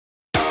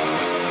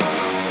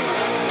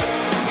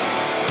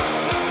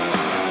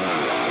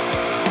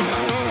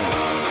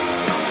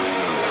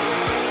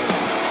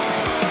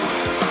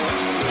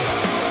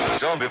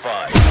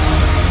classified.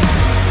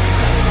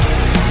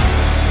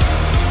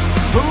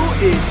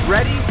 Who is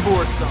ready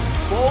for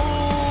some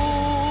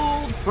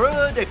bold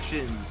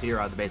predictions here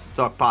on the Basement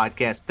Talk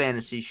Podcast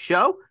Fantasy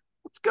Show?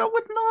 What's going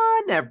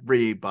on,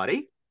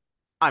 everybody?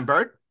 I'm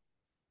Bird.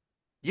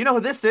 You know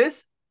who this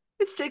is?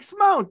 It's Jake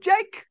Simone.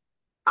 Jake,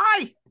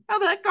 hi. How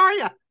the heck are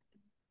you?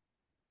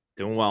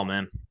 Doing well,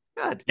 man.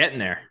 Good. Getting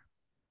there.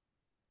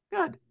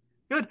 Good.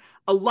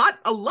 A lot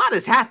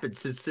has happened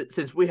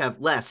since we have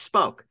last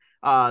spoke.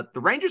 The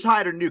Rangers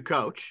hired a new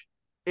coach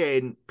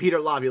in Peter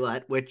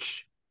Laviolette,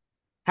 which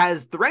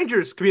has the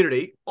Rangers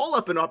community all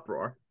up in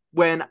uproar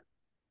when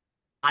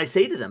I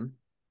say to them,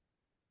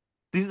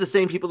 these are the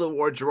same people that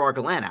wore Gerard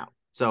Gallant out.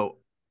 So,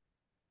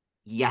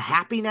 you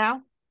happy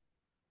now?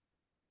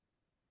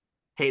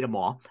 Hate them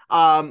all.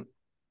 A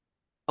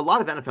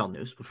lot of NFL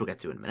news, which we'll get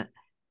to in a minute.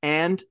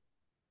 And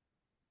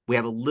we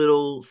have a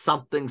little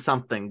something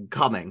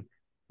coming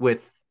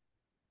with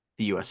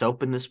the U.S.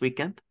 Open this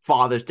weekend.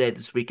 Father's Day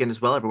this weekend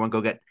as well. Everyone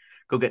go get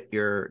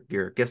your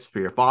gifts for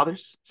your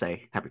fathers.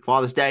 Say Happy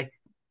Father's Day,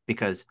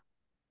 because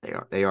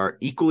they are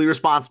equally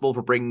responsible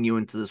for bringing you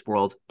into this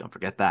world. Don't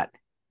forget that,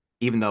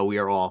 even though we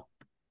are all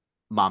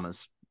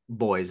mamas,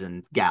 boys,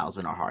 and gals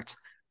in our hearts.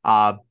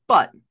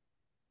 But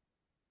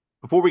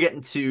before we get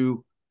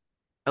into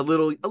a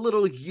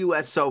little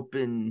U.S.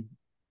 Open,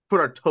 put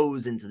our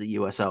toes into the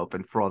U.S.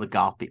 Open for all the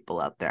golf people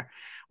out there,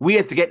 we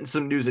have to get in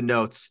some news and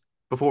notes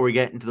before we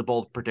get into the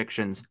bold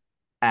predictions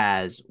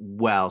as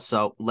well.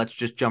 So let's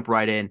just jump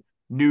right in.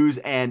 News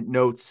and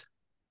notes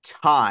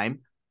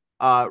time.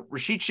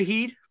 Rashid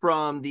Shaheed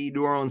from the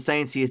New Orleans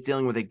Saints, he is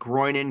dealing with a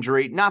groin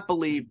injury, not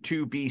believed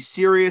to be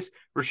serious.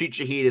 Rashid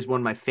Shaheed is one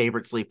of my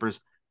favorite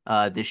sleepers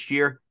this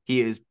year.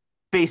 He is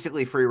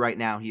basically free right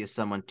now. He is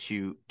someone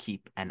to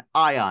keep an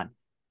eye on.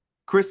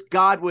 Chris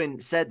Godwin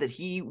said that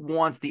he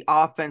wants the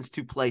offense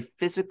to play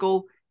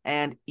physical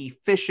and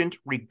efficient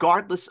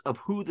regardless of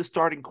who the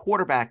starting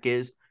quarterback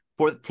is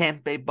for the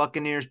Tampa Bay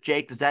Buccaneers.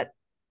 Jake, does that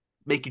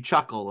make you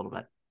chuckle a little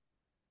bit?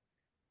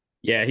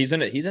 Yeah, he's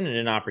in an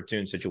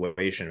inopportune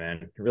situation,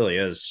 man. It really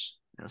is.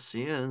 Yes,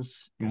 he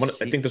is.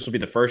 I think this will be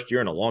the first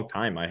year in a long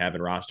time I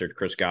haven't rostered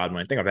Chris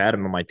Godwin. I think I've had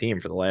him on my team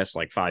for the last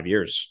 5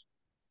 years.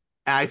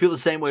 And I feel the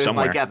same way with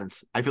Mike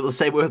Evans.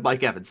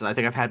 And I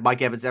think I've had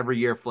Mike Evans every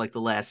year for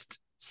the last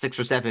 6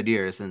 or 7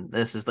 years. And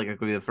this is going to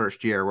be the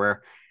first year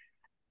where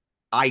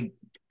I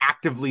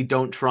actively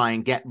don't try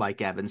and get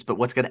Mike Evans. But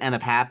what's going to end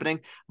up happening,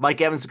 Mike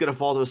Evans is going to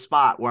fall to a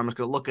spot where I'm just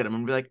going to look at him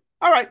and be like,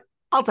 all right,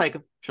 I'll take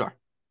him. Sure.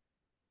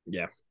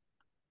 Yeah.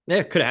 Yeah,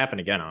 it could happen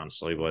again,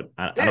 honestly, but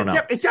I don't know.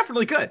 It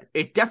definitely could.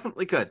 It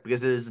definitely could,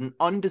 because it is an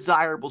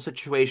undesirable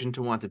situation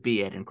to want to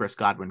be in, and Chris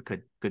Godwin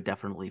could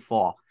definitely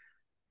fall.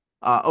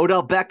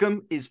 Odell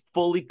Beckham is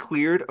fully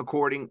cleared,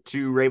 according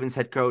to Ravens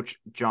head coach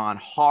John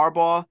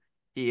Harbaugh.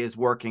 He is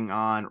working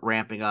on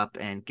ramping up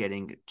and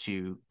getting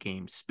to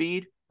game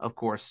speed. Of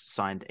course,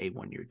 signed a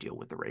 1-year deal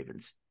with the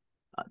Ravens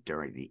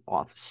during the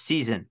off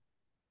season.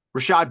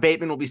 Rashad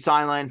Bateman will be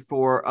sidelined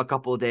for a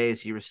couple of days.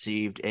 He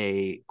received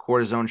a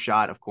cortisone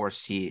shot. Of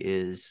course, he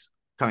is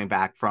coming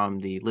back from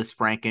the Liz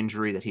Frank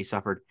injury that he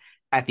suffered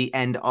at the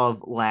end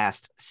of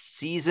last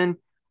season.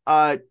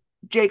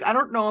 Jake, I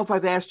don't know if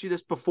I've asked you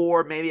this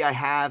before. Maybe I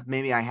have,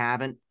 maybe I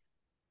haven't.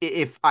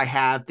 If I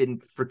have, then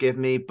forgive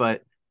me.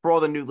 But for all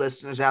the new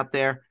listeners out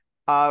there,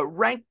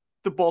 rank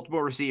the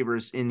Baltimore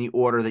receivers in the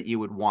order that you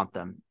would want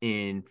them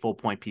in full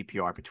point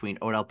PPR between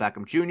Odell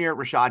Beckham Jr.,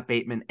 Rashad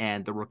Bateman,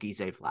 and the rookie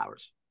Zay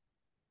Flowers.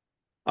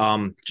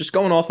 Just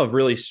going off of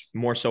really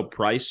more so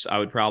price, I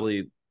would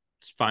probably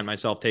find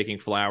myself taking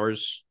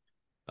Flowers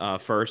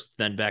first,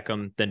 then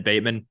Beckham, then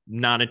Bateman.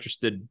 Not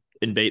interested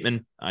in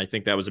Bateman. I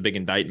think that was a big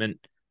indictment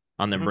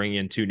on them bringing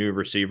in 2 new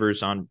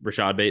receivers on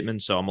Rashad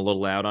Bateman, so I'm a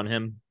little out on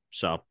him.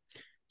 So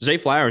Zay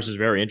Flowers is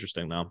very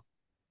interesting, though.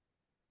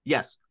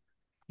 Yes,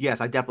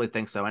 I definitely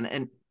think so.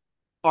 And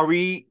are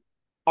we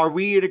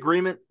in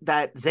agreement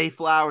that Zay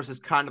Flowers is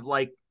kind of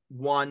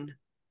one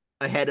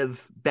ahead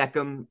of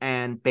Beckham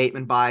and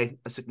Bateman by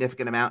a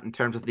significant amount in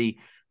terms of the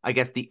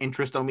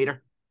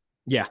interest-o-meter?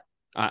 Yeah,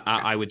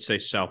 I would say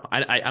so.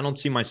 I don't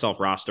see myself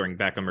rostering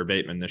Beckham or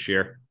Bateman this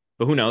year,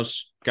 but who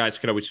knows? Guys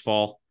could always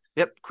fall.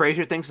 Yep,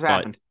 crazier things have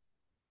happened.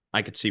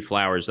 I could see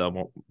Flowers,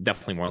 though,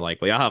 definitely more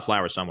likely. I'll have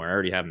Flowers somewhere. I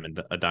already have him in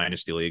a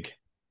dynasty league.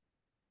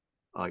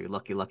 Oh, you're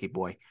lucky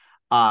boy.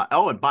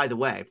 And by the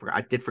way,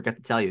 I did forget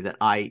to tell you that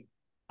I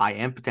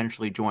am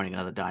potentially joining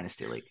another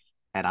dynasty league,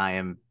 and I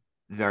am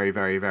very,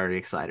 very, very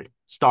excited.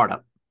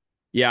 Startup.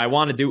 Yeah, I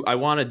want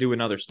to do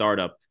another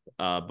startup,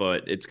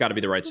 but it's got to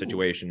be the right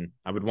situation.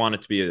 I would want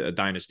it to be a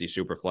dynasty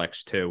super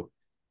flex too.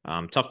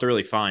 Tough to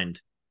really find.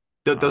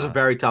 Those are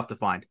very tough to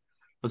find.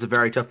 But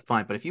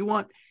if you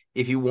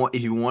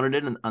wanted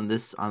it on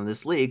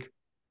this league,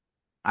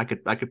 I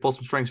could pull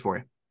some strings for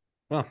you.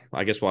 Well,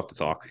 I guess we'll have to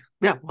talk.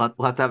 Yeah, we'll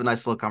have to have a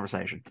nice little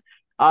conversation.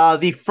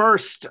 The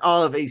first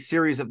of a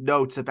series of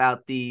notes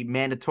about the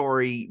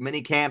mandatory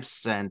mini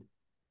camps, and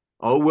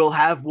we'll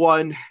have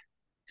one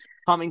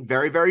coming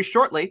very, very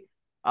shortly.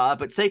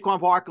 But Saquon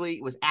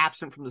Barkley was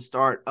absent from the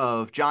start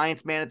of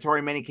Giants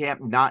mandatory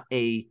minicamp. Not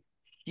a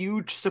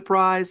huge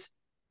surprise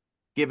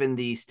given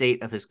the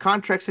state of his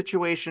contract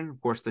situation.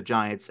 Of course, the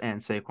Giants and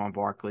Saquon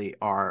Barkley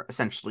are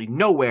essentially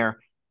nowhere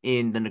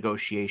in the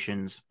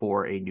negotiations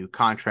for a new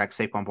contract.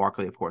 Saquon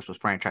Barkley, of course, was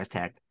franchise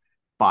tagged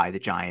by the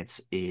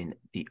Giants in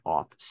the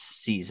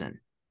offseason.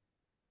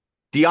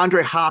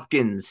 DeAndre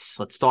Hopkins,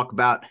 let's talk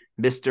about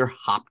Mr.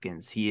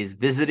 Hopkins. He is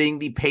visiting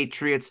the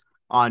Patriots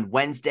on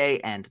Wednesday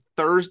and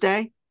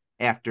Thursday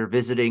after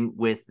visiting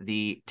with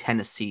the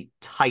Tennessee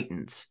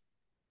Titans.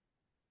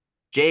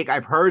 Jake,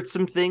 I've heard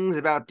some things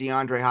about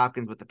DeAndre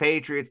Hopkins with the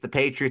Patriots. The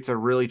Patriots are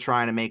really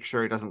trying to make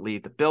sure he doesn't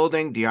leave the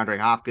building. DeAndre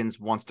Hopkins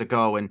wants to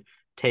go and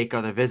take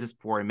other visits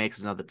before he makes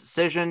another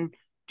decision.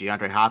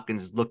 DeAndre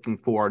Hopkins is looking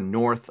for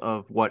north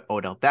of what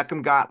Odell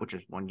Beckham got, which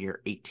is 1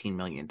 year, $18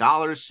 million.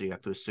 So you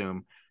have to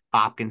assume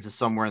Hopkins is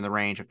somewhere in the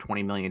range of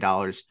 $20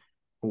 million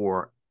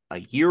for a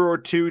year or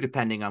two,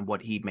 depending on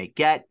what he may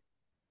get.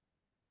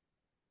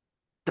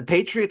 The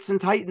Patriots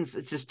and Titans,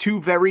 it's just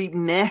two very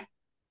meh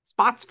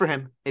spots for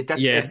him if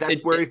that's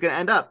where he's going to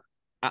end up.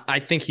 I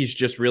think he's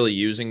just really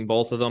using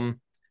both of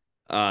them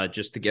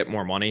just to get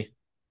more money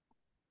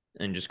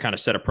and just kind of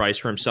set a price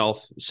for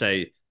himself.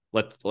 Say,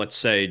 let's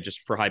say,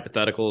 just for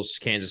hypotheticals,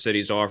 Kansas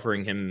City's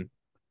offering him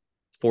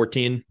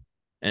 14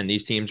 and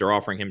these teams are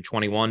offering him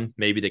 21.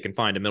 Maybe they can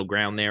find a middle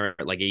ground there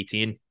at like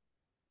 18,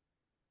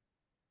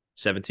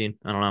 17.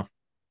 I don't know.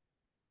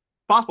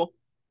 Possible.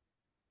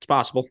 It's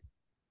possible.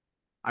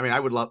 I mean, I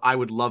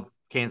would love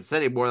Kansas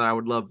City more than I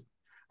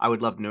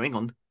would love New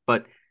England,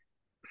 but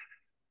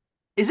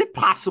is it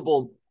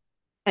possible,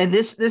 and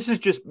this is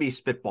just me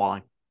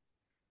spitballing,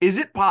 is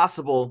it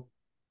possible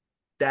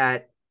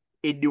that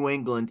in New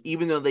England,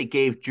 even though they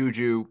gave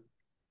Juju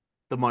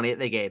the money that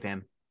they gave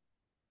him,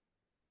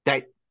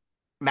 that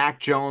Mac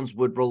Jones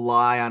would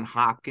rely on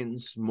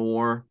Hopkins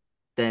more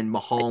than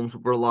Mahomes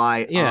would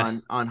rely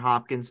on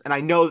Hopkins? And I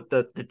know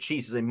that the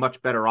Chiefs is a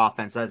much better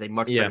offense, that is a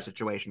much better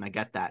situation. I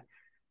get that.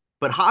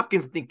 But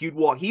Hopkins, I think he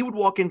would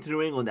walk into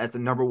New England as the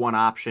number one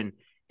option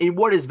in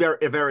what is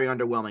a very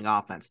underwhelming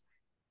offense.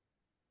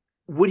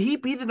 Would he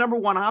be the number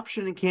one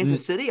option in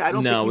Kansas City? I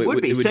don't think he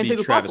would be. It would Same be thing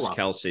with Travis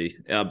Buffalo. Kelce.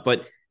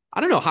 But I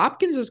don't know.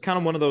 Hopkins is kind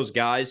of one of those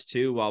guys,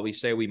 too. While we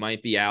say we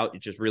might be out,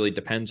 it just really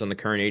depends on the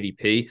current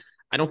ADP.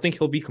 I don't think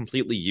he'll be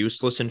completely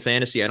useless in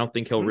fantasy. I don't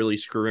think he'll really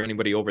screw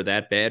anybody over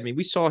that bad. I mean,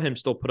 we saw him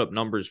still put up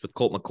numbers with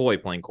Colt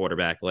McCoy playing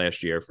quarterback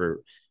last year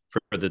for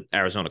the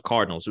Arizona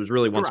Cardinals. It was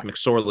really once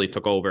McSorley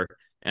took over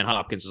and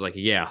Hopkins is like,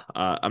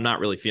 I'm not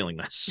really feeling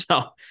this.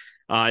 So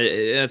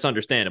that's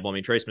understandable. I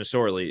mean, Trace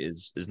McSorley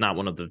is not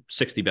one of the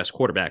 60 best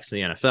quarterbacks in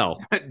the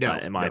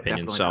NFL, in my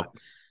opinion. So,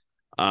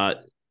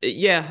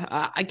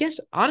 I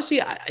guess,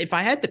 honestly, if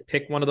I had to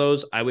pick one of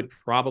those, I would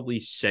probably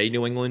say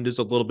New England is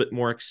a little bit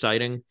more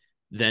exciting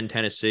than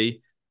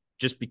Tennessee,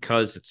 just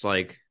because it's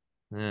like,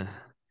 then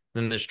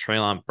there's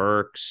Treylon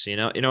Burks, you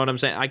know what I'm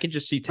saying? I could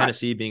just see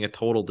Tennessee being a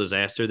total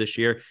disaster this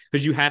year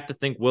because you have to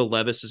think Will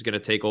Levis is going to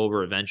take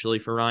over eventually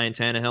for Ryan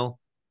Tannehill.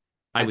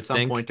 I would think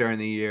at some point during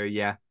the year,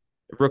 yeah.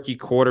 Rookie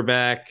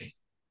quarterback,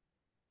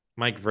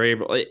 Mike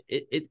Vrabel,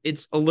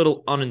 it's a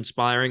little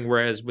uninspiring.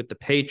 Whereas with the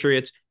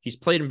Patriots, he's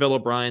played in Bill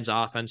O'Brien's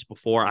offense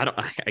before.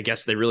 I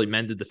guess they really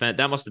mended the fence.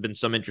 That must have been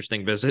some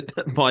interesting visit.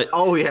 But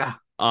yeah.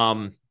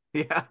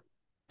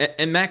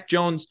 And Mac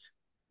Jones,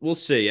 we'll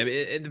see. I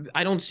mean,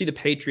 I don't see the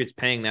Patriots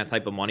paying that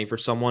type of money for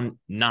someone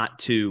not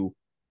to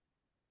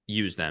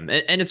use them.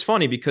 And it's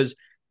funny because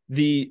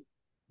the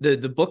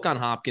book on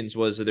Hopkins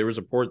was there was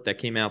a report that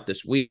came out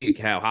this week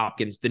how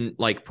Hopkins didn't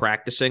like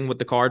practicing with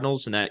the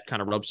Cardinals, and that kind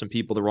of rubbed some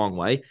people the wrong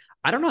way.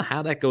 I don't know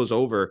how that goes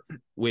over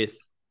with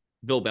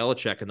Bill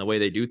Belichick and the way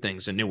they do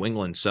things in New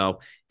England.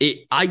 So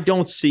I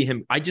don't see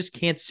him. I just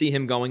can't see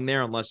him going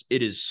there unless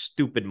it is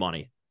stupid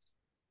money.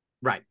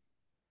 Right.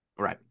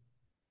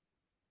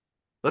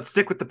 Let's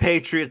stick with the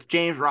Patriots.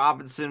 James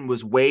Robinson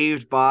was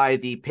waived by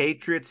the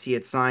Patriots. He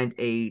had signed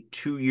a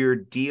 2-year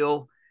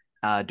deal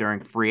during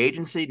free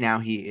agency. Now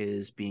he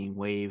is being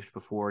waived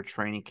before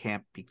training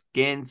camp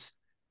begins.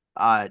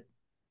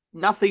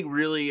 Nothing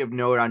really of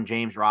note on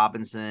James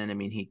Robinson. I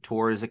mean, he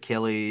tore his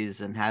Achilles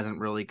and hasn't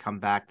really come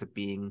back to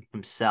being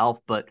himself,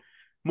 but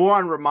more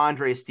on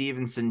Ramondre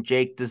Stevenson.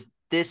 Jake, does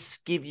this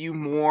give you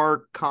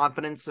more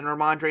confidence in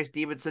Ramondre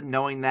Stevenson,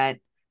 knowing that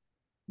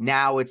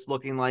now it's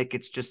looking like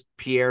it's just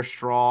Pierre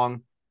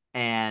Strong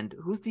and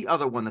who's the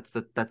other one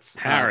that's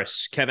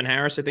Harris, Kevin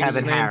Harris, I think.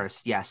 Kevin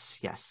Harris, yes,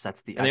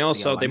 that's the. And they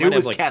also they might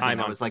have like Kevin.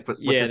 I was like, what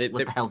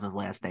the hell's his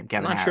last name?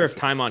 Kevin. I'm not Harris, sure if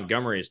Ty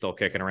Montgomery is still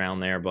kicking around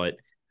there, but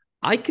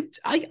I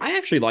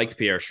actually liked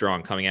Pierre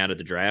Strong coming out of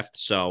the draft,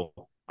 so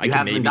I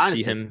can maybe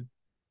see him.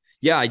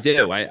 Yeah, I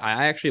do.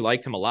 I actually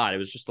liked him a lot. It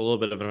was just a little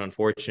bit of an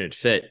unfortunate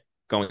fit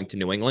going to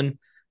New England,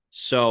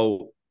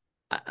 so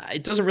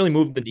it doesn't really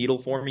move the needle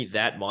for me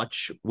that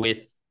much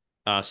with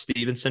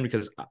Stevenson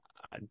because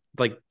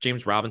like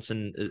James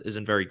Robinson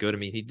isn't very good. I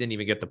mean, he didn't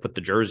even get to put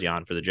the jersey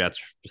on for the Jets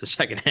for the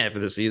second half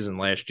of the season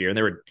last year, and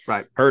they were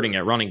hurting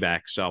at running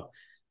back. So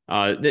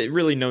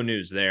Really no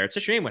news there. It's a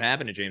shame what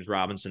happened to James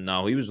Robinson,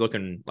 though. He was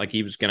looking like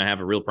he was going to have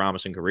a real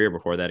promising career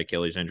before that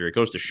Achilles injury. It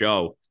goes to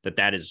show that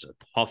that is a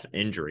tough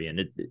injury.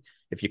 And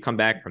if you come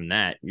back from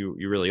that, you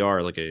really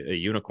are like a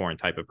unicorn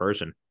type of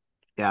person.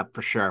 Yeah,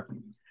 for sure.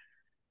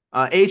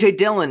 AJ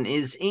Dillon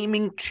is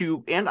aiming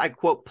to, and I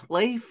quote,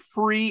 play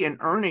free and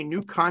earn a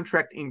new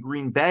contract in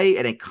Green Bay.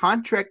 And a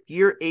contract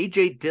year,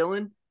 AJ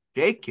Dillon,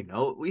 Jake, you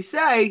know what we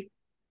say,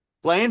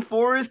 playing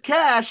for his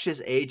cash.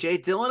 Is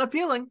AJ Dillon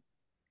appealing?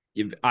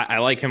 I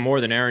like him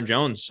more than Aaron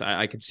Jones.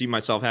 I could see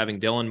myself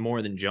having Dillon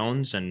more than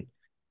Jones, and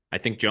I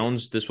think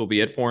Jones, this will be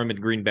it for him in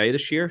Green Bay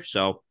this year.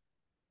 So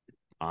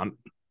I'm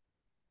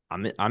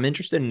I'm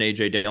interested in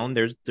AJ Dillon.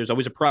 There's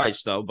always a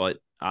price though, but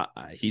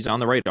he's on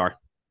the radar.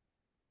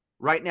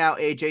 Right now,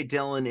 AJ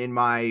Dillon in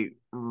my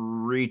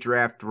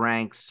redraft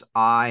ranks,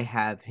 I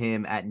have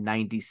him at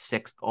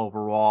 96th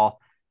overall.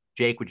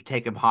 Jake, would you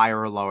take him higher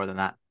or lower than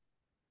that?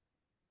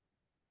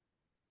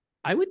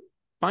 I would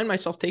find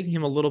myself taking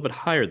him a little bit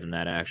higher than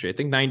that, actually. I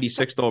think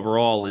 96th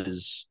overall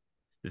is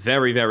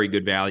very, very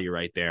good value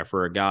right there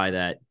for a guy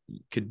that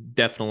could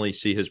definitely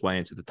see his way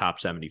into the top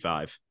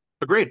 75.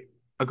 Agreed.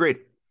 Agreed.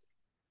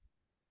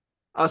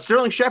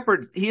 Sterling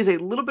Shepard, he is a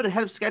little bit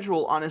ahead of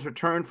schedule on his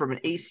return from an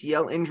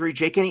ACL injury.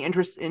 Jake, any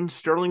interest in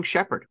Sterling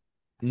Shepard?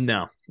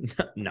 No,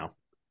 no.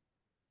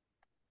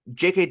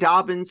 J.K.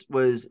 Dobbins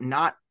was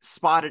not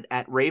spotted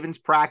at Ravens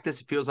practice.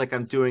 It feels like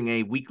I'm doing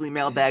a weekly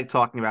mailbag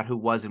talking about who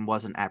was and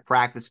wasn't at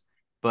practice.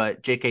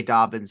 But J.K.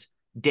 Dobbins,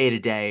 day to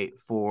day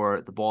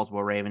for the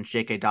Baltimore Ravens.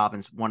 J.K.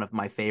 Dobbins, one of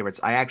my favorites.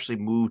 I actually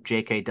moved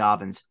J.K.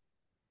 Dobbins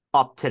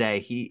up today.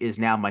 He is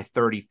now my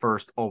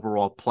 31st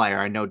overall player.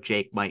 I know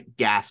Jake might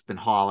gasp and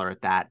holler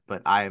at that,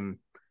 but I'm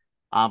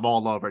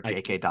all over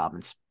J.K.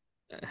 Dobbins.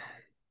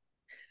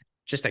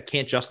 I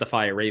can't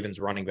justify a Ravens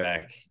running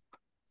back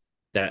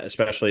that,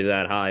 especially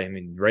that high. I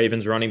mean,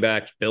 Ravens running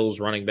backs, Bills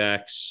running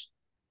backs.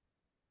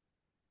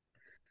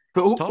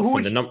 It's tough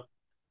when the number.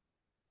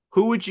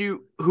 Who would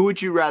you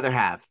rather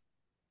have?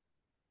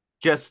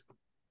 Just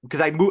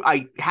because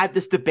I had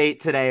this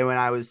debate today when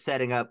I was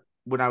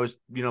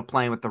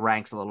playing with the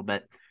ranks a little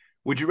bit.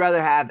 Would you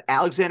rather have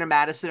Alexander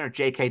Mattison or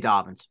J.K.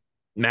 Dobbins?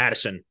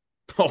 Madison.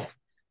 Oh,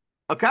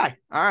 okay.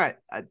 All right.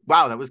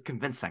 Wow, that was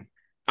convincing.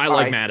 I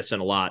like Madison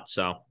a lot.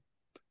 So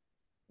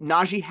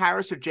Najee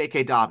Harris or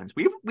J.K. Dobbins?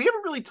 We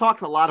haven't really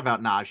talked a lot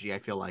about Najee, I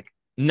feel like.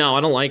 No,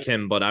 I don't like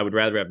him, but I would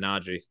rather have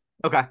Najee.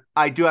 Okay.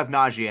 I do have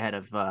Najee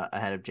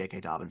ahead of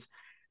J.K. Dobbins.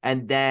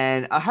 And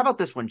then how about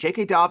this one?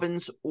 J.K.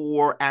 Dobbins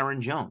or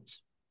Aaron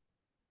Jones?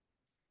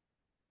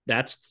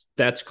 That's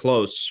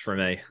close for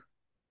me.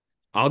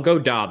 I'll go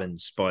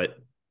Dobbins, but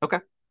okay.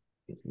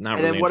 Not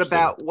and really.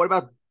 Then what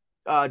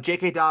about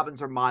J.K.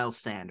 Dobbins or Miles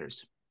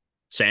Sanders?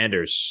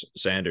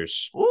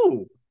 Sanders.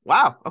 Ooh,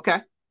 wow.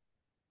 Okay.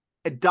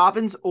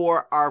 Dobbins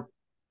or our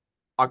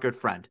good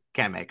friend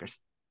Cam Akers?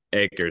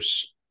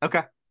 Akers.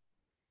 Okay.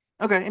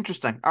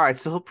 Interesting. All right,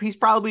 so he's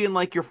probably in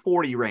like your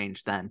 40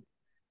 range then.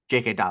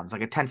 J.K. Dobbins,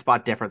 like a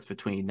 10-spot difference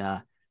between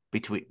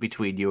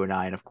you and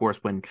I. And of course,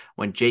 when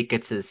Jake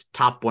gets his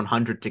top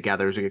 100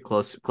 together as we get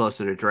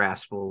closer to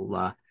drafts,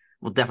 we'll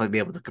definitely be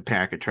able to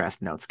compare and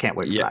contrast notes. Can't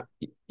wait for that.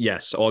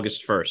 Yes,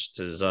 August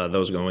 1st is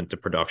those go into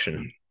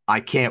production.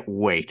 I can't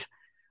wait.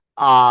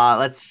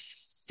 Let's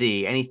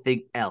see.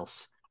 Anything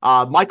else?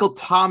 Michael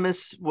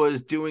Thomas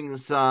was doing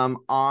some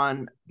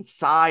on the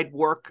side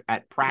work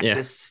at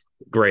practice.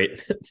 Yeah,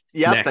 great.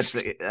 Yep,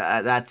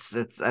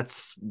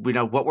 that's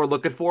what we're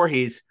looking for.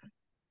 He's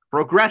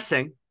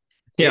progressing.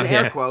 In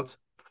air quotes,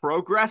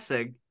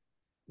 progressing.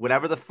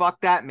 Whatever the fuck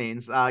that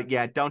means.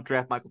 Don't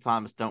draft Michael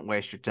Thomas. Don't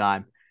waste your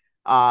time.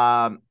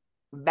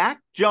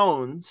 Mac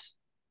Jones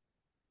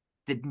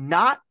did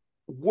not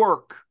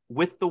work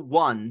with the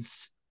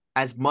ones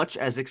as much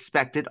as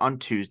expected on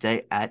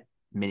Tuesday at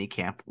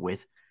minicamp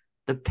with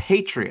the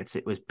Patriots.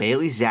 It was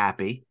Bailey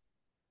Zappi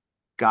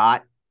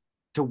got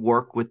to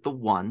work with the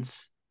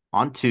ones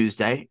on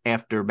Tuesday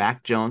after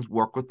Mac Jones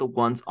worked with the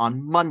ones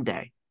on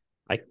Monday.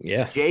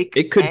 Jake,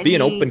 it could be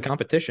an open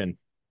competition.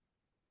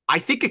 I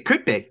think it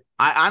could be.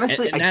 I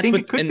think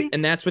it could be.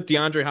 And that's what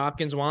DeAndre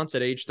Hopkins wants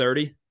at age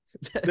 30.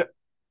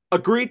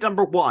 Agreed,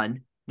 number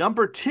one.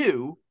 Number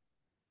two,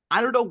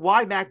 I don't know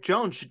why Mac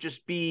Jones should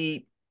just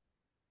be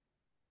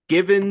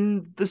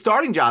given the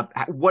starting job.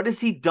 What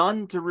has he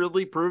done to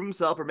really prove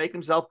himself or make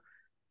himself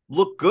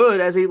look good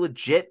as a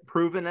legit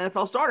proven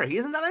NFL starter? He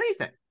hasn't done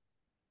anything.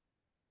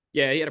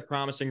 Yeah, he had a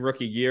promising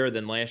rookie year.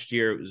 Then last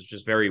year it was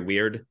just very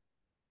weird.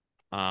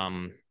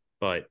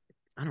 But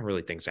I don't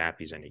really think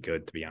Zappi's any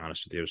good, to be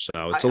honest with you.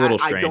 So it's a little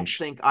strange. I don't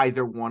think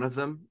either one of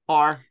them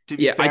are, to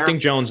be fair. I think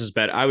Jones is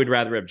better. I would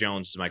rather have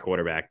Jones as my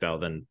quarterback, though,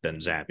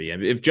 than Zappi. I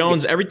mean, if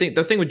Jones,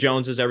 the thing with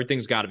Jones is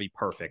everything's got to be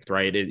perfect,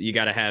 right? You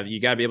got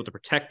to be able to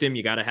protect him.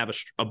 You got to have a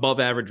above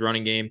average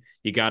running game.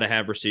 You got to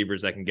have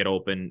receivers that can get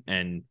open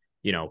and,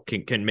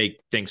 can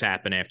make things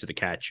happen after the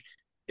catch.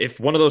 If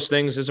one of those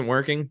things isn't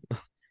working,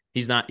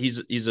 he's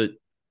a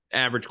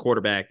average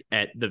quarterback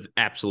at the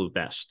absolute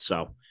best.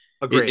 So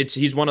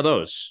he's one of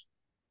those.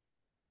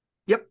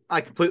 Yep,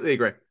 I completely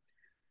agree.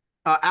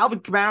 Alvin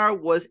Kamara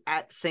was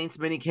at Saints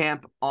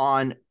minicamp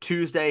on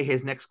Tuesday,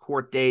 his next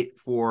court date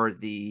for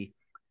the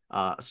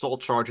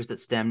assault charges that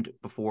stemmed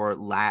before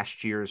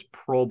last year's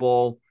Pro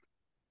Bowl.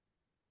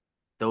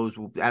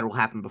 That will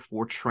happen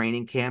before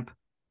training camp.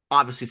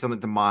 Obviously, something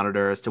to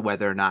monitor as to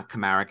whether or not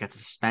Kamara gets a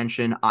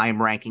suspension. I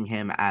am ranking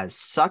him as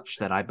such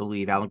that I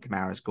believe Alvin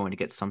Kamara is going to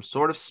get some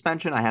sort of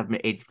suspension. I have him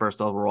at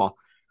 81st overall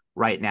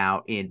right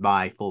now in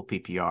my full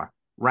PPR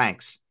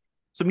ranks.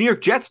 Some New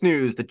York Jets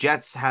news. The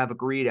Jets have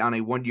agreed on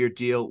a one-year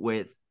deal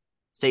with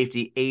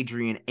safety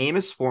Adrian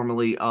Amos,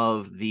 formerly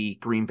of the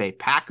Green Bay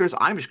Packers.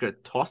 I'm just going to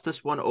toss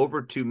this one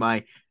over to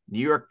my New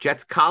York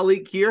Jets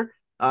colleague here.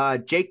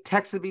 Jake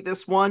texted me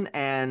this one,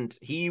 and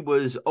he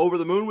was over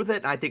the moon with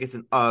it. I think it's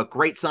a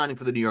great signing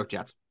for the New York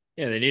Jets.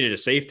 Yeah, they needed a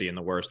safety in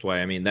the worst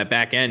way. I mean, that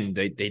back end,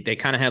 they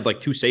kind of had like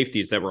two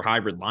safeties that were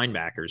hybrid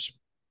linebackers,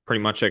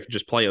 pretty much that could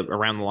just play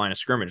around the line of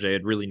scrimmage. They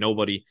had really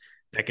nobody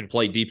that can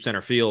play deep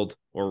center field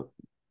or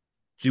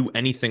do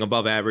anything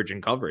above average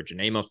in coverage. And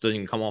Amos doesn't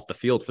even come off the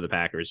field for the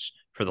Packers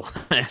for the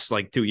last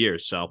like 2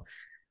 years. So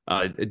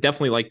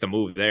definitely like the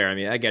move there. I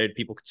mean, I get it.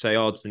 People could say,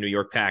 oh, it's the New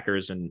York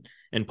Packers and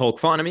poke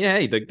fun. I mean,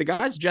 hey, the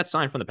guy's jet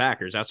signed from the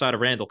Packers outside of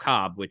Randall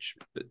Cobb, which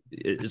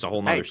is a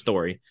whole nother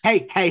story.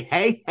 Hey.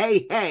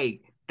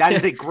 That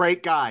is a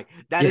great guy.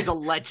 That is a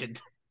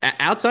legend.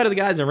 Outside of the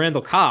guys in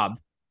Randall Cobb,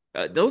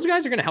 those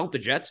guys are going to help the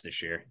Jets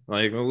this year.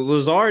 Like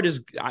Lazard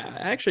is, I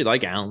actually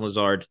like Alan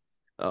Lazard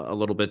a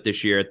little bit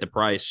this year at the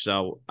price.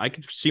 So I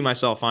could see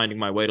myself finding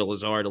my way to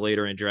Lazard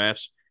later in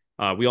drafts.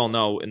 We all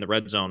know in the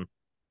red zone,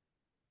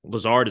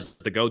 Lazard is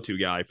the go-to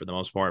guy for the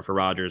most part for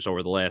Rodgers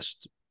over the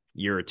last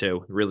year or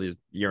two, really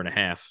year and a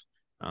half.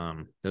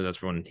 Because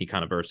that's when he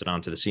kind of bursted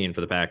onto the scene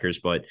for the Packers.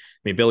 But I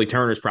mean, Billy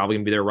Turner's probably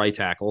going to be their right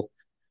tackle.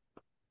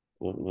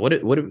 What I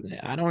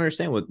don't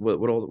understand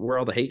where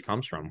all the hate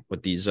comes from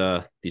with these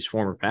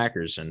former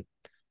Packers, and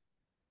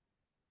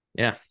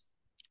yeah,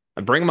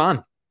 bring them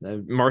on.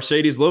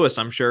 Mercedes Lewis,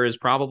 I'm sure, is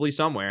probably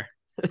somewhere.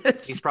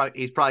 he's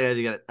probably going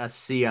to get a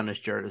C on his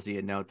jersey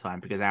in no time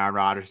because Aaron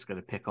Rodgers is going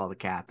to pick all the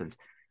captains.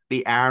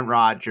 The Aaron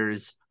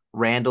Rodgers,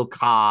 Randall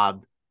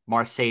Cobb,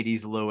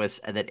 Mercedes Lewis,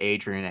 and then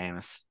Adrian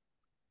Amos.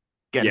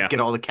 Get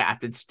all the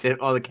captains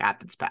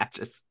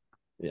patches.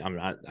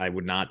 I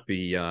would not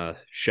be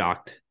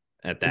shocked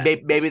at that.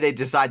 Maybe they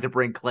decide to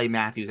bring Clay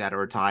Matthews out of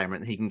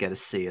retirement and he can get a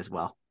C as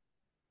well.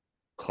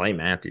 Clay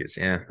Matthews,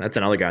 yeah. That's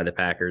another guy the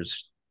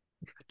Packers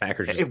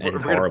just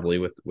end horribly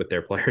with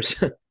their players.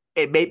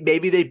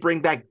 Maybe they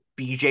bring back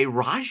BJ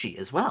Raji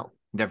as well.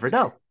 Never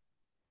know.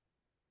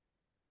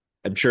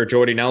 I'm sure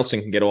Jordy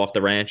Nelson can get off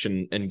the ranch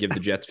and give the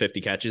Jets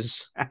 50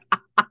 catches.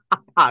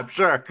 I'm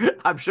sure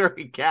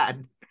he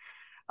can.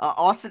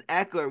 Austin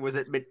Eckler was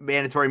at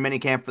mandatory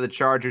minicamp for the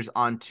Chargers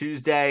on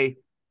Tuesday.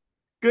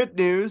 Good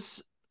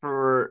news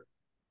for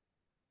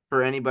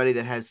anybody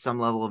that has some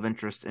level of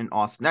interest in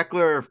Austin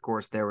Eckler. Of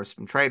course, there was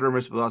some trade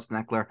rumors with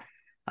Austin Eckler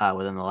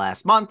within the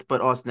last month,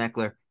 but Austin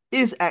Eckler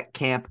is at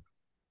camp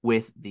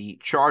with the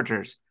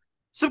Chargers.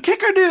 Some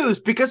kicker news,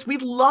 because we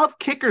love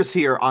kickers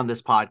here on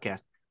this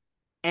podcast.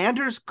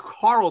 Anders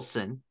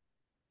Carlson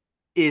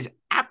is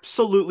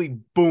absolutely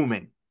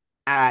booming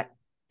at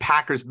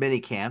Packers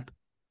minicamp.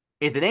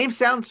 If the name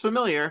sounds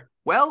familiar,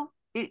 well,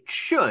 it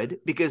should,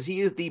 because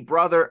he is the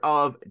brother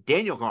of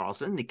Daniel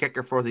Carlson, the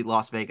kicker for the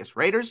Las Vegas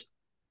Raiders.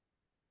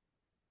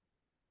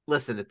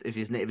 Listen, if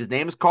his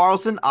name is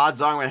Carlson,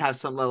 odds are I'm going to have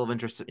some level of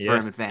interest for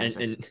him in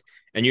fantasy.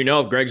 And you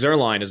know, if Greg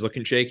Zuerlein is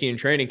looking shaky in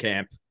training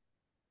camp,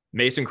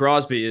 Mason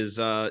Crosby is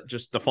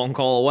just a phone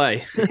call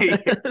away.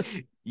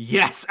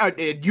 Yes,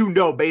 and you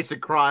know Mason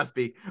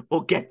Crosby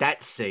will get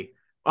that C.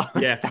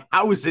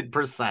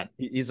 1,000%.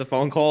 He's a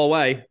phone call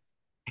away.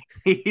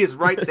 He is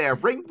right there.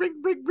 Ring.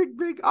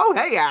 Oh,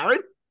 hey, Aaron.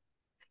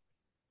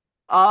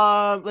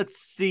 Let's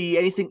see.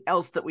 Anything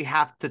else that we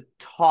have to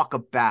talk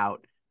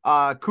about?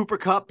 Cooper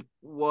Kupp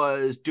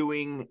was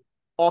doing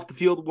off the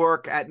field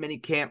work at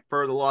minicamp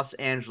for the Los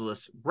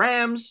Angeles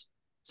Rams.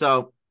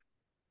 So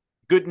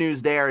good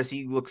news there as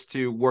he looks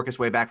to work his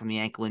way back from the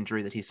ankle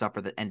injury that he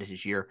suffered that ended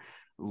his year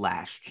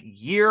last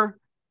year.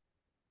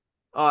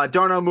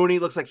 Darnell Mooney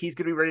looks like he's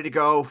going to be ready to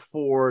go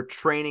for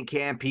training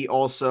camp. He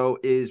also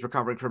is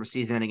recovering from a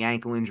season-ending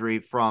ankle injury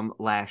from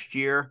last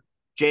year.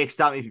 Jake,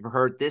 stop me if you've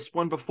heard this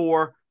one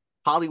before.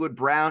 Hollywood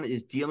Brown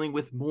is dealing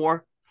with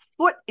more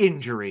foot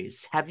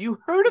injuries. Have you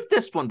heard of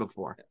this one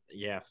before?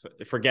 Yeah,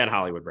 forget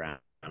Hollywood Brown.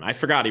 I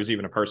forgot he was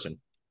even a person.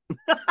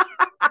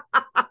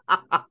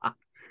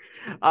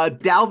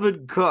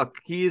 Dalvin Cook,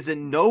 he is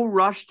in no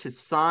rush to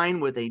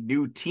sign with a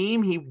new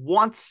team. He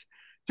wants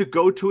to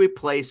go to a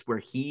place where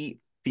he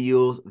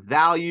feels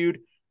valued.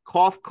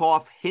 Cough,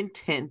 cough, hint,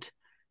 hint,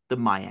 the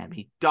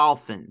Miami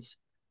Dolphins.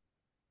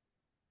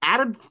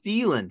 Adam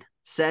Thielen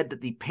said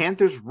that the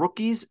Panthers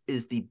rookies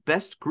is the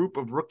best group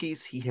of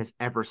rookies he has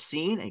ever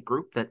seen, a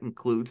group that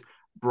includes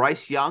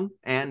Bryce Young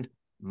and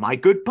my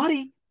good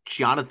buddy,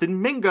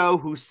 Jonathan Mingo,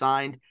 who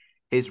signed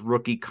his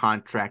rookie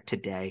contract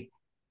today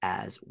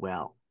as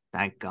well.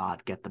 Thank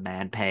God, get the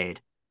man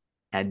paid.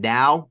 And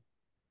now,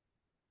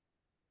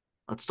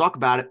 let's talk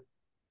about it.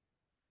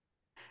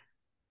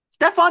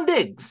 Stephon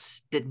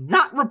Diggs did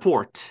not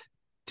report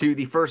to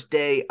the first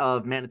day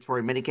of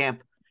mandatory minicamp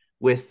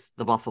with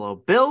the Buffalo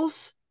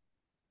Bills.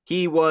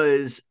 He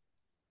was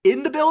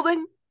in the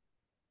building.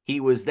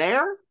 He was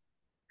there.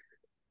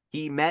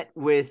 He met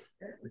with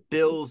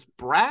Bills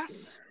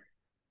brass,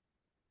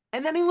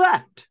 and then he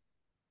left.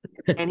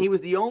 And he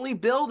was the only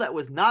Bill that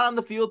was not on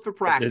the field for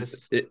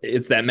practice.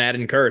 It's that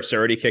Madden curse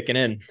already kicking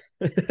in.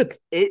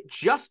 It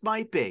just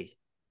might be.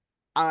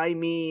 I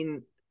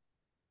mean,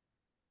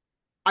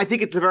 I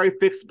think it's a very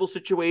fixable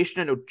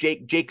situation. I know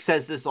Jake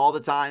says this all the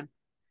time.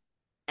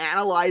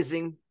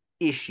 Analyzing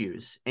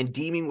issues and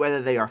deeming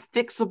whether they are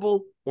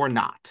fixable or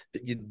not.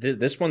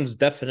 This one's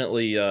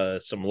definitely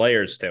some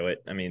layers to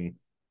it. I mean,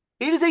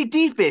 it is a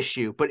deep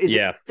issue, but is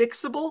it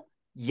fixable?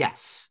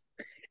 Yes.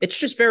 It's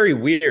just very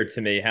weird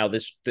to me how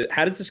does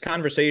this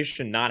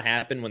conversation not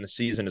happen when the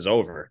season is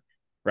over,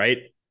 right?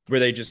 Where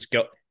they just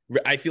go.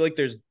 I feel like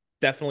there's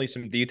definitely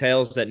some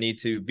details that need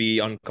to be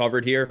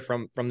uncovered here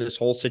from this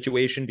whole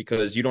situation,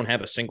 because you don't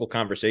have a single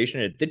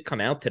conversation. It did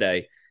come out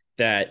today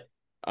that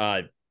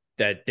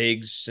that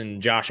Diggs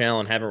and Josh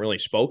Allen haven't really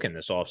spoken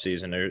this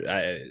offseason.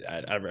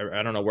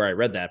 I don't know where I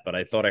read that, but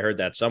I thought I heard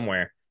that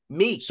somewhere.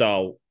 Me.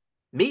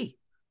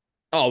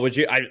 Oh, would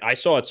you? I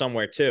saw it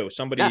somewhere too.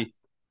 Somebody.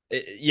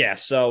 Yeah.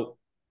 So,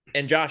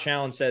 and Josh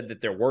Allen said that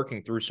they're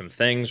working through some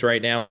things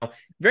right now.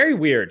 Very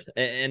weird.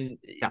 And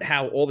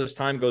how all this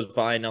time goes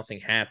by, nothing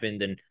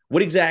happened. And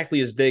what exactly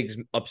is Diggs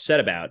upset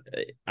about?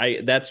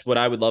 That's what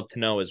I would love to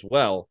know as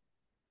well.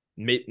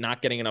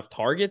 Not getting enough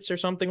targets or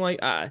something like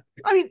that.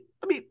 I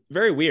mean,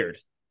 very weird.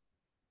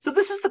 So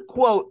this is the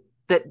quote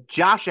that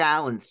Josh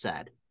Allen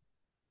said.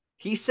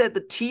 He said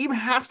the team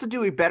has to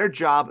do a better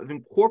job of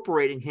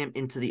incorporating him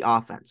into the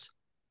offense.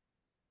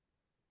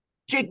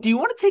 Jake, do you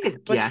want to take a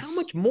guess? But how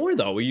much more,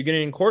 though? Are you going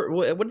to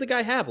incorporate? What did the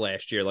guy have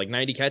last year? Like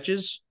 90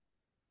 catches?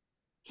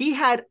 He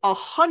had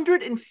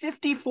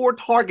 154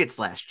 targets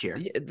last year.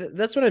 Yeah,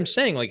 that's what I'm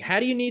saying. Like, how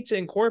do you need to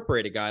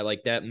incorporate a guy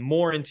like that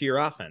more into your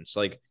offense?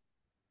 Like,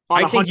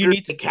 I think you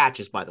need to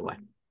catches, by the way.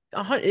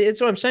 It's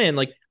what I'm saying.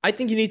 Like, I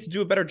think you need to do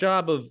a better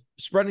job of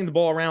spreading the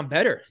ball around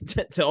better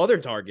to other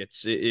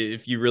targets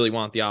if you really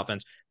want the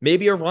offense.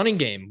 Maybe a running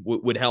game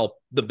would help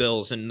the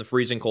Bills in the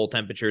freezing cold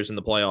temperatures in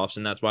the playoffs,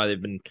 and that's why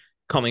they've been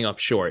coming up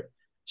short.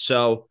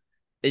 So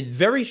it's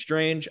very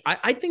strange.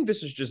 I think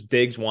this is just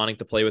Diggs wanting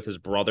to play with his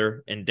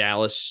brother in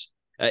Dallas.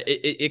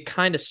 It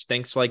kind of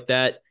stinks like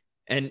that.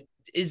 And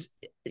is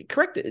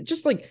correct.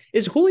 Just like,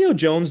 is Julio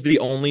Jones the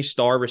only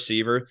star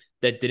receiver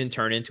that didn't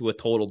turn into a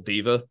total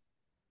diva,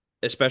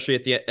 especially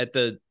at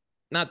the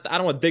not, I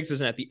don't know, Diggs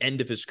isn't at the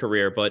end of his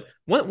career, but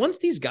once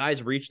these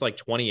guys reach like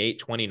 28,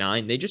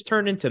 29, they just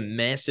turn into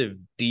massive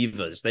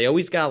divas. They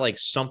always got like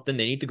something.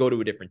 They need to go to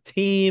a different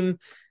team.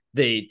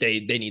 They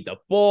need the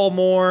ball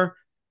more.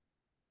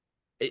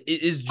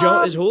 Is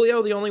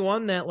Julio the only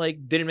one that like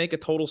didn't make a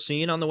total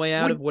scene on the way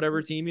out of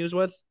whatever team he was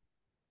with?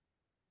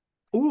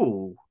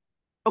 Ooh.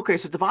 Okay,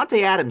 so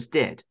Devontae Adams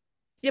did.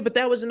 Yeah, but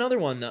that was another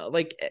one though.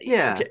 Like,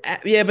 yeah,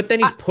 but then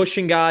he's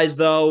pushing guys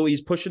though.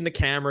 He's pushing the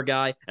camera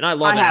guy, and I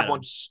love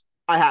Adams.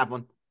 I have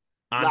one.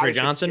 Andre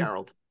Johnson.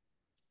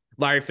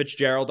 Larry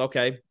Fitzgerald,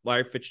 okay.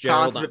 Larry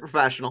Fitzgerald. Consummate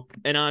professional.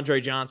 And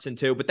Andre Johnson,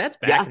 too. But that's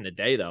back in the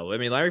day, though. I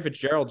mean, Larry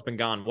Fitzgerald's been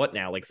gone, what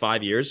now, like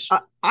 5 years?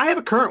 I have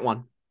a current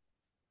one.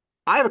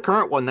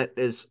 That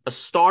is a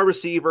star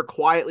receiver,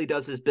 quietly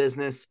does his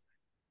business.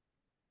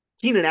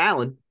 Keenan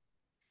Allen.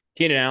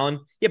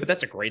 Yeah, but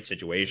that's a great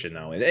situation,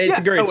 though. It's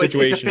a great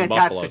situation in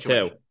Buffalo,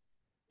 too.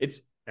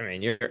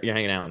 You're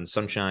hanging out in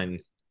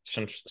sunshine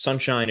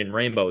and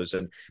rainbows,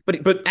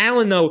 but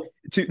Allen, though,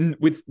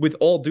 with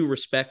all due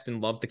respect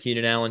and love to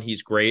Keenan Allen,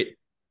 he's great.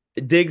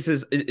 Diggs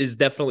is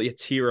definitely a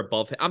tier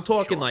above him. I'm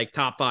talking like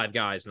top 5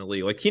 guys in the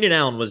league. Like Keenan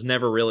Allen was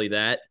never really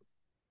that.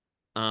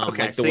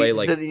 Okay, so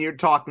then you're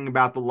talking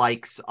about the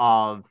likes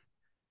of,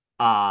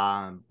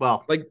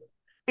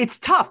 it's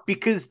tough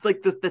because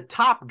like the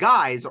top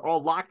guys are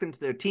all locked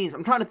into their teams.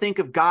 I'm trying to think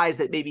of guys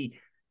that maybe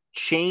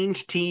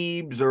change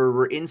teams or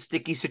were in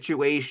sticky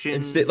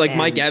situations.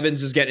 Mike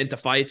Evans is getting into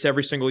fights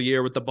every single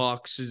year with the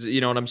Bucs. You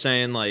know what I'm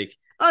saying? Like,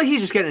 he's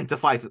just getting into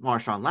fights with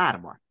Marshawn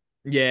Lattimore.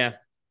 Yeah.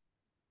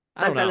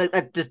 I don't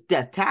know. Just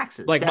death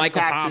taxes. Like death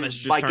Michael taxes, Thomas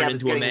just Mike turned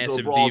Evans into a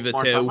massive diva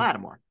too.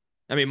 Lattimore.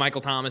 I mean,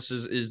 Michael Thomas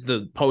is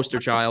the poster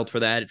child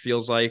for that, it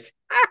feels like.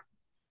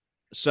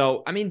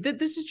 So, I mean,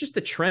 this is just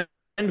the trend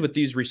with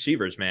these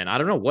receivers, man. I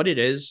don't know what it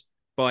is,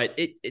 but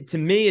it to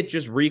me, it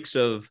just reeks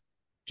of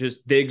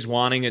just Diggs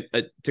wanting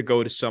to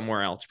go to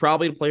somewhere else,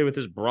 probably to play with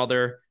his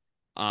brother.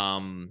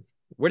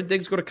 Where did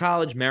Diggs go to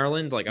college?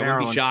 Maryland. Like, I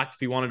wouldn't be shocked if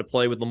he wanted to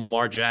play with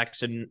Lamar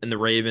Jackson and the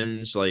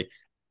Ravens. Like,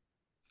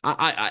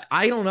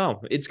 I don't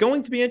know. It's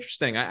going to be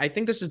interesting. I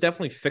think this is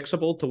definitely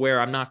fixable to where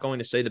I'm not going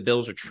to say the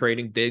Bills are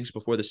trading Diggs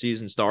before the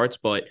season starts,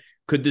 but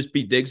could this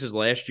be Diggs'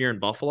 last year in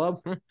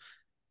Buffalo?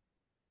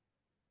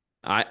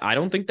 I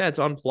don't think that's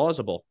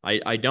unplausible.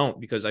 I don't,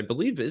 because I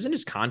believe, isn't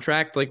his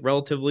contract like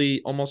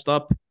relatively almost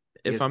up?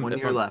 If I'm 1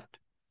 year left.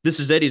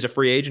 This is it. He's a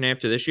free agent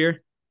after this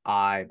year,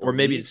 or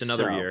maybe it's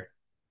another year.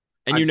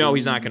 And I he's not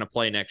believe going to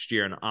play next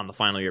year on the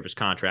final year of his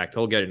contract.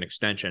 He'll get an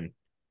extension.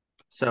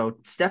 so.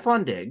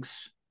 Stephon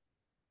Diggs.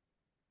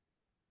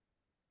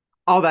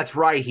 Oh, that's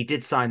right. He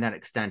did sign that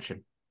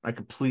extension. I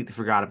completely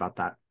forgot about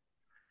that.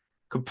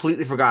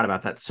 Completely forgot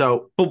about that.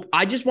 So But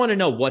I just want to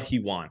know what he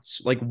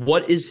wants. Like,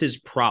 what is his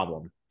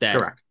problem that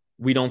correct.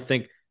 we don't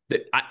think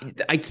that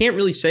I can't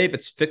really say if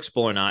it's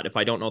fixable or not if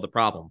I don't know the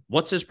problem.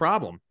 What's his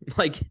problem?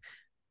 Like,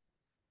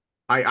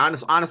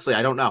 Honestly,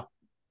 I don't know.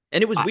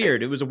 and it was I,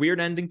 weird. It was a weird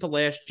ending to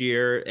last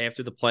year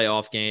after the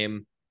playoff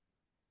game.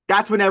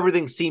 that's when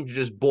everything seemed to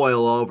just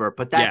boil over.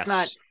 But that's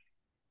not Yes.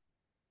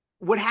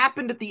 what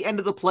happened at the end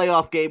of the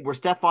playoff game where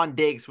Stephon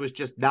Diggs was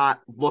just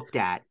not looked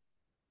at.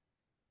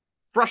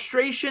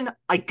 Frustration,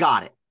 I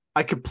got it.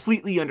 I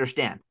completely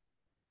understand.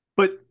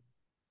 But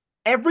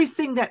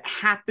everything that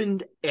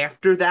happened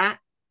after that,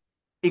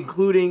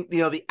 including,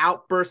 the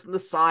outburst in the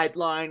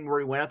sideline where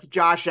he went up to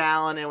Josh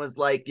Allen and was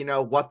like,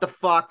 what the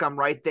fuck? I'm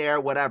right there,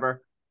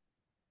 whatever.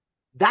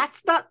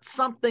 That's not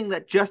something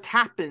that just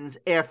happens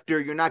after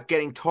you're not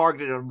getting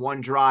targeted on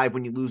one drive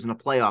when you lose in a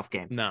playoff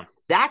game. No.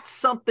 That's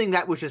something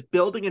that was just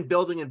building and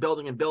building and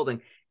building and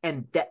building.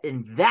 And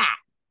that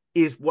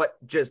is what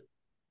just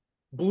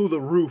blew the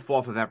roof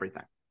off of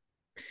everything.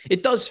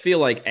 It does feel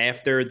like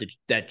after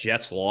that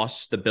Jets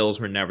loss, the Bills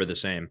were never the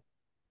same,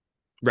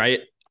 right?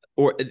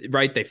 Or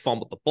right, they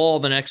fumbled the ball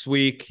the next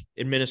week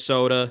in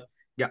Minnesota.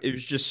 Yeah. It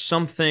was just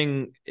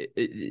something.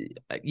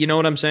 You know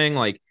what I'm saying?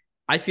 Like,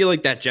 I feel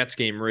like that Jets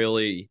game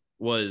really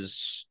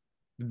was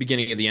the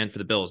beginning of the end for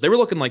the Bills. They were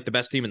looking like the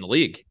best team in the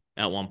league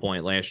at one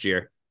point last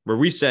year, where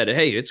we said,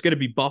 "Hey, it's going to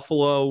be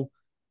Buffalo."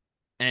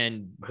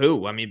 And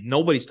who? I mean,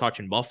 nobody's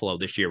touching Buffalo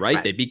this year, right?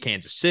 Right. They beat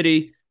Kansas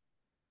City.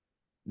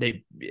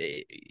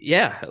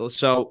 Yeah.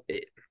 So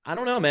I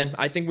don't know, man.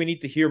 I think we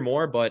need to hear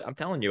more, but I'm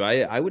telling you,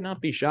 I would not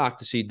be shocked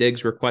to see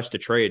Diggs request a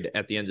trade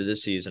at the end of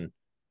this season.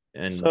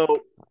 And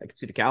So I could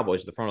see the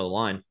Cowboys at the front of the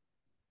line.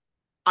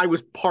 I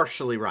was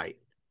partially right.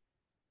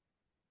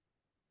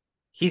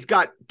 He's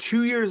got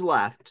 2 years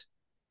left,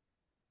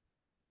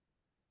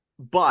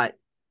 but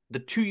the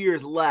 2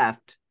 years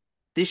left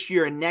this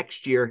year and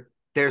next year,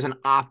 there's an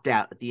opt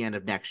out at the end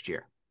of next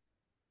year.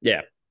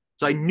 Yeah.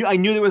 So I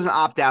knew there was an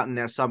opt out in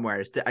there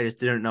somewhere. I just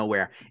didn't know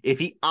where. If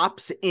he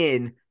opts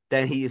in,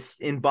 then he's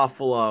in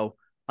Buffalo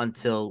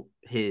until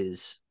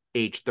his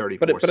age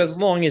 34 But as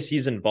season. long as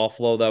he's in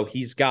Buffalo, though,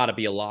 he's got to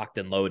be a locked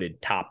and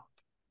loaded top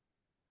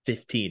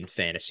 15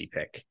 fantasy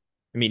pick.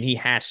 I mean, he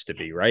has to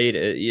be, right?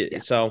 Yeah.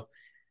 So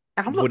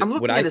I'm would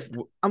looking I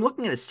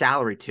at his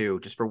salary too,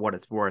 just for what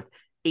it's worth.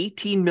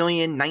 18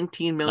 million,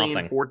 19 million,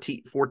 nothing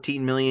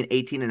 14 million,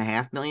 18 and a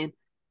half million.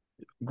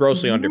 It's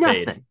grossly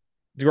underpaid? nothing.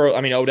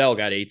 I mean, Odell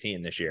got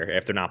 18 this year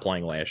after not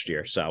playing last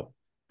year. So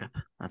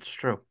That's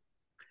true.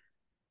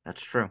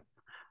 That's true.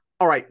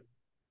 All right.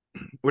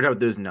 We're done with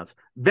those notes.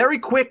 Very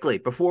quickly,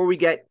 before we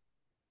get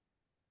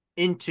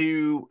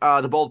into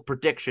the bold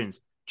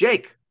predictions,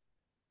 Jake,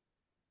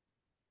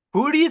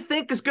 who do you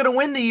think is going to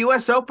win the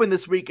U.S. Open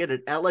this weekend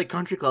at LA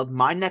Country Club,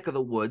 my neck of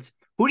the woods?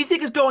 Who do you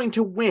think is going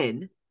to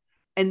win?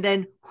 And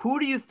then who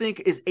do you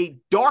think is a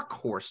dark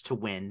horse to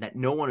win that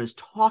no one is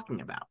talking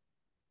about?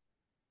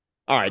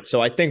 all right,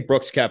 so I think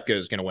Brooks Koepka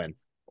is going to win.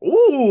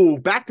 Ooh,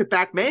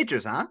 back-to-back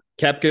majors, huh?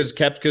 Koepka's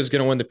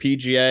going to win the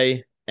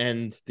PGA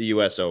and the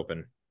U.S.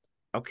 Open.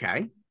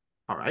 Okay.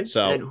 All right.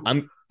 So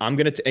Then I'm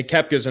gonna and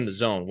Koepka's in the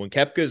zone. When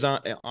Koepka's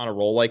on a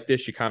roll like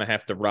this, you kind of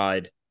have to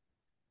ride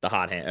the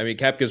hot hand. I mean,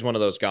 Koepka's one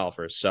of those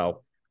golfers.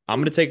 So I'm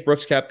gonna take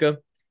Brooks Koepka.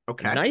 A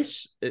okay.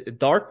 nice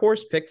dark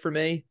horse pick for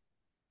me.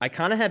 I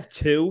kind of have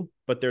two,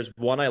 but there's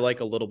one I like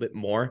a little bit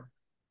more.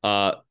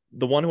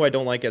 The one who I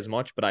don't like as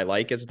much, but I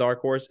like as a dark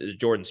horse is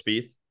Jordan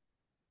Spieth.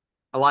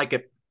 I like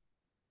it.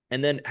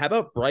 And then how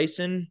about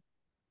Bryson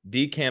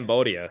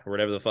Cambodia or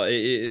whatever the fuck?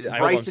 I hope I'm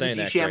Bryson saying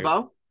that correct.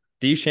 DeChambeau?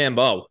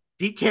 DeChambeau.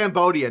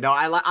 Cambodia. No,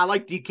 I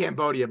like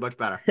Cambodia much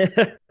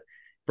better.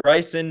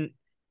 Bryson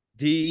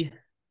D.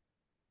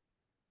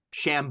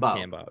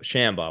 Shambo.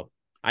 Shambo.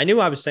 I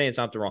knew I was saying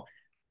something wrong.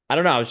 I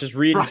don't know. I was just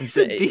reading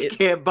Bryson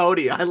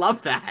Cambodia. I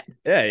love that.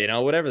 Yeah,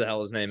 whatever the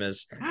hell his name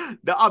is.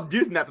 No, I'm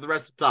using that for the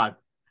rest of the time.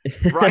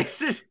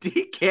 Bryson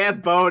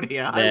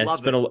Cambodia. I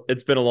love it.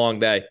 It's been a long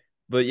day.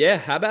 But yeah,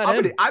 how about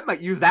him? I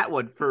might use that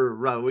one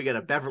for we got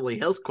a Beverly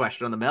Hills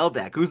question on the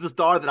mailbag. Who's the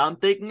star that I'm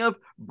thinking of?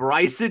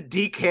 Bryson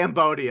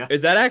Cambodia.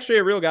 Is that actually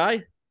a real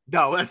guy?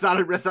 No, that's not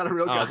a real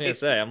guy. I was gonna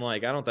say, I'm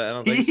like, I don't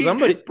think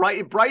somebody.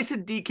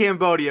 Bryson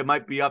Cambodia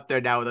might be up there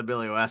now with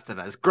Emilio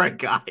Estevez. Great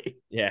guy.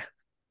 Yeah,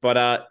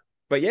 but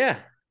yeah,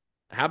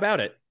 how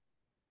about it?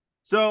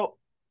 So,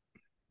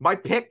 my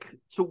pick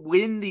to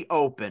win the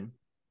Open,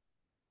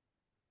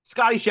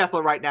 Scotty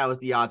Scheffler right now is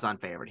the odds-on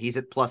favorite. He's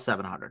at plus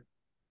 700.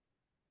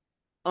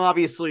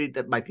 Obviously,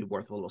 that might be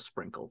worth a little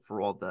sprinkle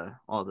for all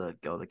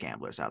the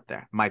gamblers out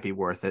there. Might be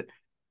worth it.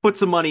 Put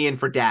some money in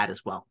for Dad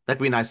as well. That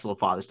could be a nice little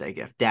Father's Day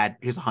gift. Dad,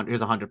 here's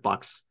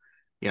 $100.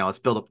 Let's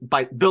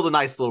build a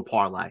nice little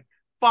parlay.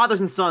 Fathers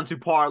and sons who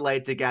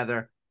parlay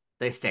together,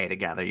 they stay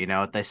together. You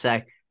know what they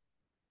say.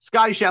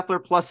 Scotty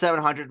Scheffler plus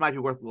 700 might be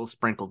worth a little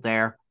sprinkle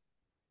there.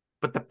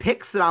 But the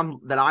picks that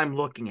I'm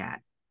looking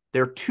at,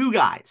 there are two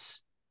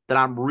guys that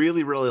I'm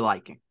really, really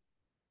liking.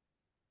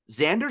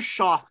 Xander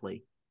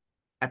Schauffele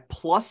at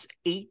plus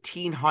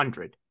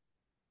 1,800,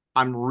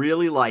 I'm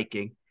really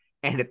liking.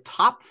 And a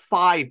top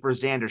five for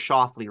Xander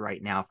Schauffele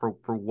right now for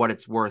what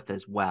it's worth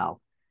as well.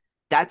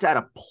 That's at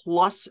a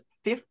plus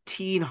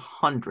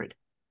 1,500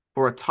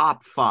 for a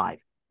top five.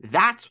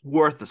 That's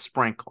worth a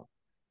sprinkle.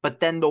 But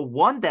then the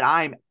one that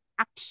I'm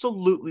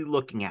absolutely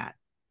looking at,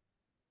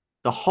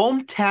 the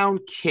hometown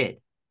kid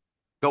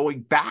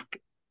going back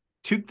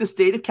to the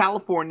state of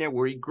California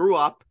where he grew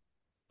up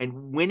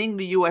and winning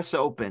the U.S.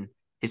 Open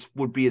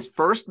would be his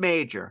first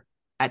major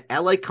at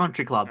LA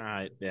Country Club.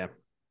 Yeah.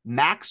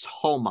 Max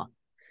Homa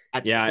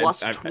at Yeah,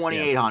 plus yeah.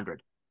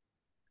 2,800.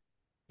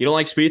 You don't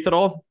like Spieth at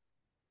all?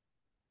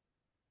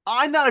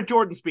 I'm not a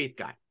Jordan Spieth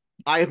guy.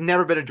 I have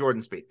never been a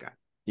Jordan Spieth guy.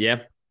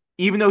 Yeah.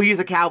 Even though he's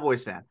a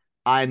Cowboys fan,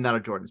 I'm not a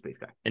Jordan Spieth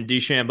guy. And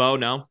DeChambeau,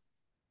 no?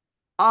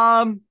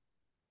 Um,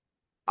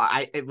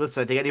 I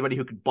listen. I think anybody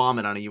who could bomb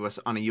it on a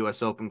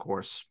U.S. Open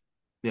course,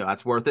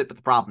 that's worth it. But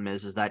the problem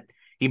is that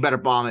he better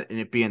bomb it and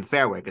it be in the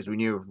fairway, because when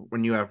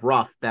you have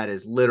rough that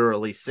is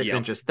literally 6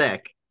 inches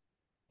thick,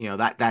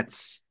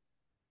 that's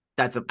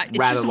a It's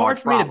rather just hard large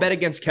for me to problem. bet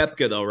against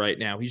Koepka though right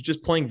now. He's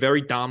just playing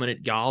very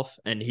dominant golf,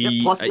 and Yeah,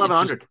 plus it's just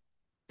 1,100.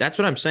 that's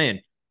what I'm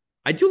saying.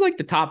 I do like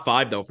the top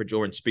five though for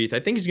Jordan Spieth.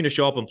 I think he's going to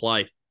show up and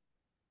play.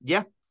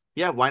 Yeah,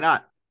 yeah. Why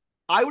not?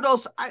 I would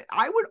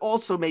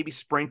also maybe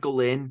sprinkle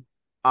in.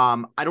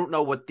 I don't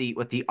know what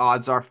the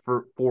odds are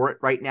for it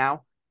right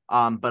now.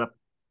 But a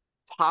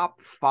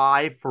top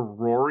five for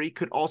Rory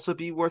could also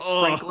be worth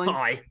Oh, sprinkling.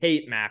 I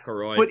hate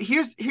McIlroy. But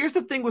here's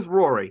the thing with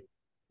Rory.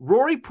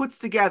 Rory puts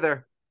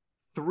together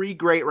 3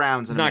 great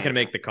rounds He's in a not going to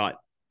major. make the cut.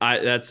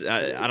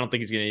 I don't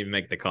think he's going to even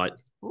make the cut.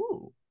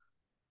 Ooh.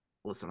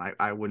 Listen,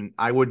 I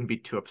wouldn't be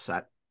too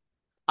upset.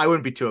 I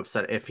wouldn't be too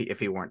upset if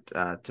he weren't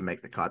to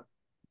make the cut.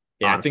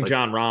 Yeah, I think Honestly.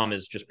 Jon Rahm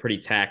is just pretty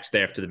taxed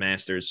after the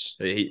Masters.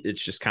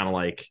 It's just kind of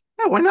like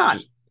Yeah, why not?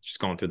 just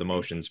going through the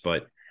motions.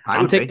 But I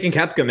I'm would be. taking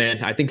Koepka,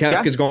 man. I think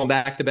Yeah. Koepka's going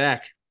back to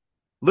back.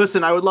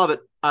 Listen, I would love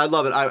it. I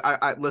love it.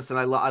 I listen.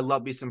 I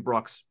love me some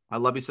Brooks. I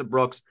love me some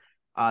Brooks.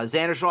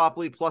 Xander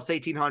Schauffele plus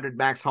 1,800,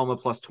 Max Homa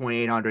plus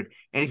 2,800,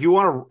 and if you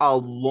want a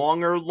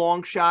longer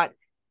long shot,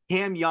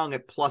 Cam Young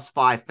at plus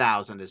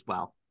 5,000 as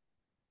well.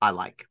 I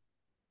like.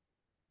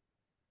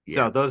 Yeah.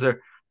 So those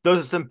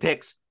are some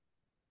picks.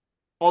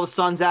 All the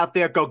sons out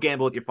there, go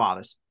gamble with your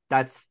fathers.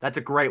 That's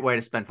a great way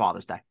to spend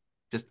Father's Day.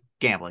 Just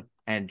gambling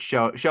and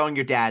showing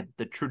your dad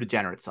the true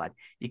degenerate side.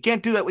 You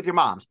can't do that with your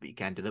moms, but you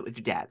can do that with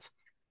your dads.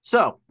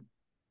 So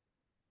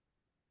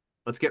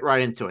let's get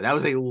right into it. That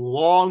was a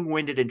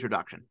long-winded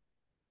introduction,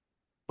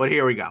 but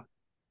here we go.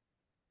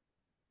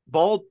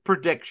 Bold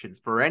predictions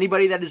for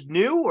anybody that is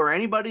new or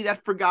anybody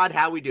that forgot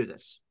how we do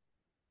this.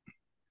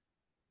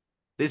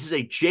 This is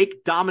a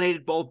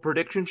Jake-dominated bold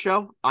prediction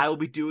show. I will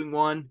be doing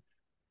one,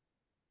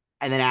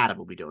 and then Adam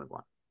will be doing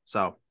one.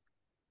 So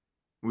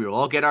we will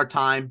all get our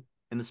time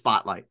in the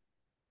spotlight.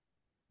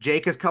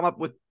 Jake has come up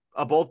with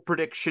a bold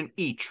prediction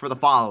each for the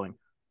following: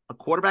 a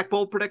quarterback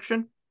bold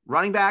prediction,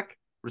 running back,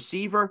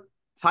 receiver,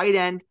 tight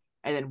end,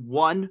 and then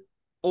one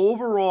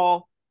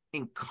overall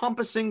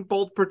encompassing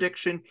bold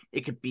prediction.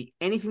 It could be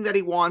anything that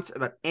he wants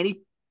about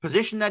any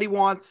position that he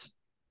wants.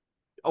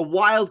 A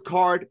wild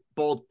card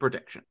bold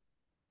prediction.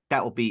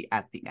 That will be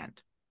at the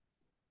end.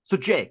 So,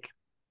 Jake,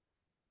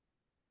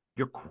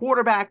 your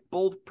quarterback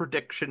bold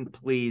prediction,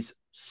 please,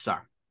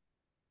 sir.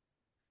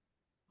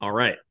 All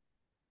right.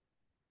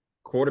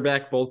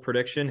 Quarterback bold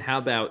prediction. How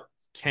about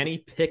Kenny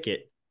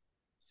Pickett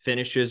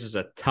finishes as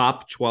a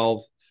top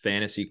 12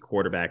 fantasy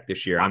quarterback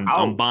this year?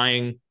 I'm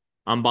buying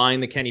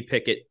the Kenny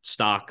Pickett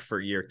stock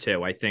for year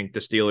 2. I think the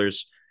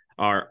Steelers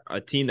are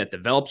a team that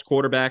develops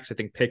quarterbacks. I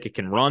think Pickett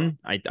can run.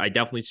 I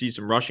definitely see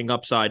some rushing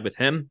upside with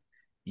him.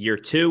 Year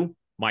 2,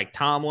 Mike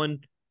Tomlin,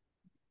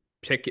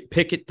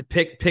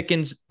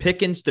 Pickens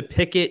to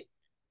Pickett.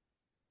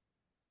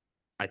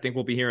 I think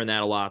we'll be hearing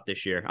that a lot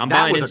this year.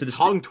 That was a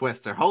tongue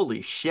twister.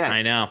 Holy shit.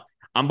 I know.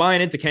 I'm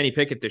buying into Kenny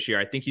Pickett this year.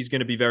 I think he's going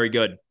to be very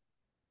good.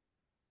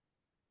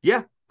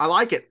 Yeah, I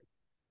like it.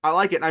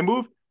 And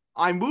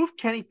I moved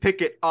Kenny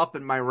Pickett up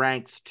in my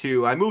ranks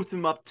too. I moved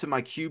him up to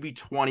my QB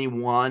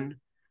 21.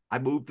 I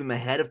moved him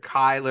ahead of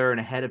Kyler and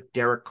ahead of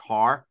Derek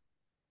Carr.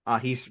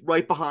 He's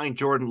right behind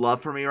Jordan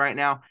Love for me right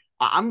now.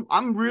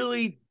 I'm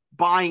really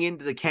buying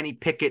into the Kenny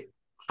Pickett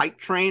hype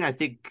train. I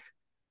think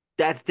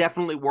that's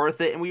definitely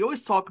worth it. And we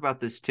always talk about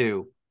this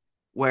too,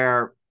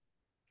 where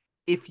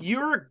if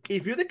you're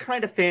the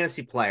kind of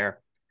fantasy player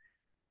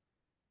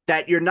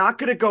that you're not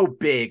going to go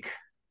big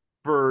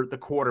for the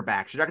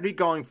quarterbacks, you're not going to be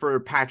going for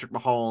Patrick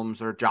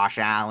Mahomes or Josh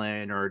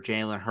Allen or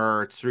Jalen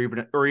Hurts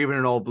or even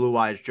an old blue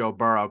eyes Joe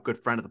Burrow, good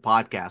friend of the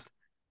podcast,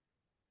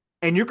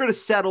 and you're going to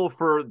settle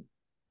for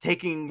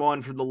taking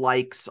one from the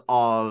likes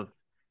of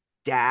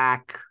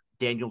Dak,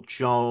 Daniel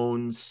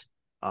Jones,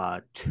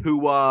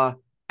 Tua,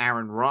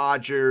 Aaron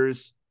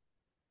Rodgers.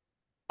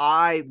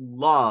 I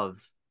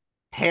love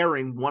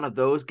pairing one of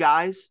those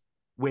guys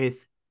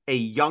with a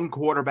young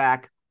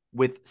quarterback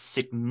with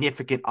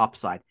significant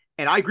upside.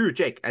 And I agree with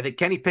Jake. I think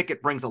Kenny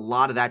Pickett brings a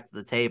lot of that to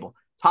the table.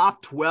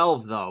 Top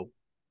 12, though,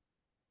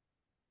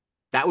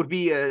 that would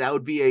be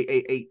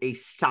a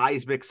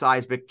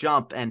seismic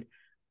jump. And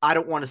I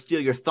don't want to steal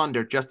your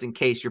thunder just in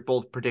case your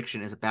bold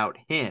prediction is about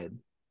him.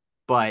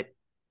 But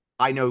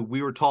I know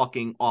we were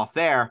talking off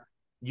air.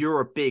 You're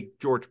a big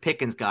George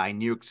Pickens guy,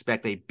 and you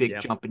expect a big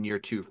jump in year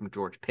 2 from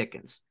George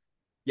Pickens.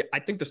 Yeah, I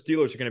think the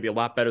Steelers are going to be a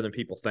lot better than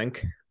people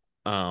think.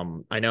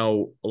 I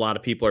know a lot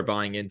of people are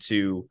buying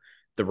into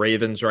the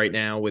Ravens right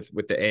now with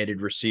the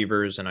added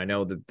receivers, and I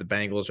know that the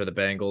Bengals are the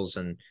Bengals,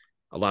 and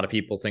a lot of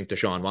people think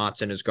Deshaun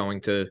Watson is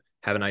going to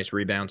have a nice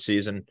rebound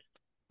season.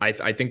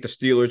 I think the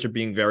Steelers are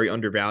being very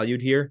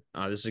undervalued here.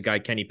 This is a guy,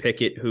 Kenny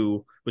Pickett,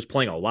 who was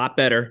playing a lot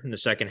better in the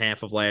second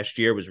half of last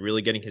year, was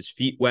really getting his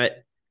feet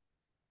wet.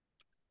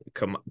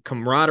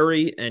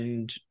 Camaraderie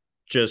and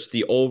just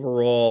the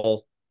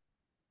overall,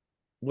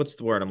 what's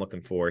the word I'm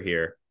looking for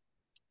here?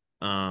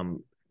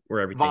 Where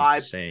everything's Vibe,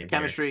 the same.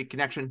 chemistry, here.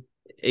 connection.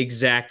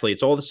 Exactly.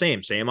 It's all the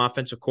same. Same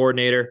offensive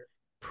coordinator,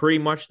 pretty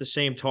much the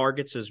same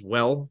targets as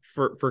well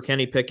for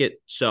Kenny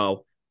Pickett.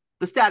 So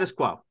the status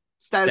quo.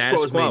 Status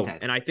quo is maintained.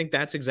 And I think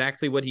that's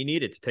exactly what he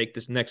needed to take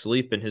this next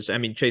leap in his. I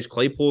mean, Chase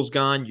Claypool's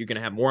gone. You're going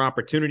to have more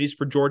opportunities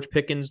for George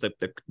Pickens. The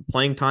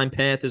playing time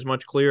path is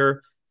much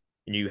clearer.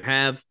 And you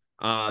have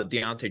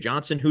Deontay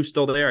Johnson, who's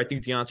still there. I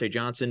think Deontay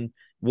Johnson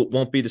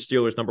won't be the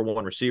Steelers'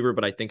 #1 receiver,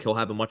 but I think he'll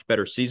have a much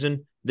better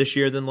season this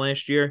year than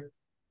last year.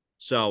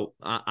 So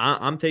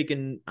I'm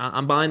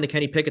buying the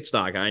Kenny Pickett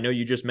stock. I know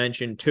you just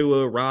mentioned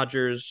Tua,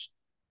 Rodgers,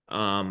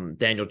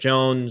 Daniel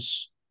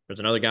Jones.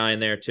 There's another guy in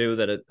there too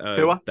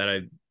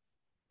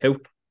who?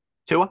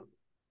 Tua?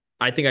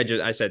 I think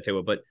I said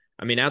Tua, but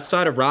I mean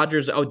outside of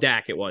Rodgers,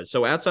 Dak it was.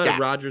 So outside of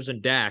Rodgers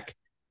and Dak,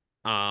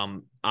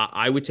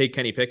 I would take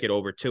Kenny Pickett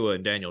over Tua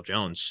and Daniel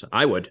Jones.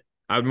 I would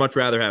much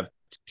rather have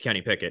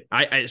Kenny Pickett.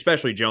 I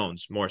especially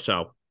Jones more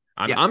so.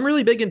 I'm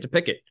really big into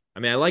Pickett.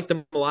 I mean, I liked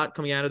him a lot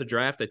coming out of the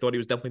draft. I thought he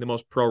was definitely the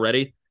most pro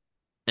ready.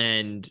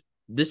 And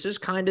this is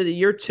kind of the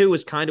year 2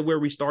 is kind of where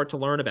we start to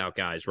learn about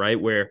guys, right?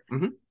 Where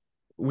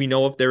we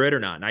know if they're it or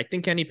not. And I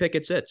think Kenny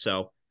Pickett's it.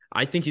 So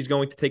I think he's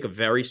going to take a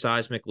very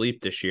seismic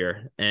leap this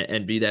year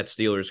and be that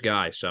Steelers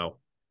guy. So,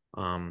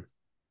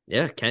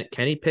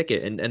 Kenny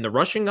Pickett. And the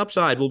rushing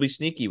upside will be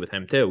sneaky with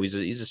him, too. He's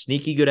a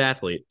sneaky good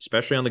athlete,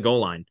 especially on the goal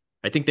line.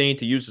 I think they need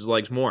to use his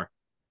legs more.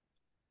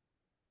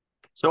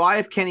 So I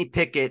have Kenny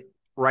Pickett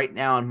right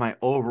now in my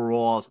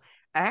overalls.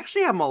 I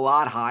actually have him a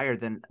lot higher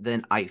than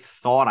I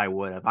thought I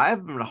would have. I have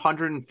him at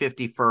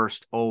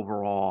 151st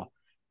overall,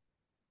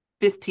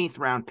 15th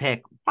round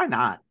pick. Why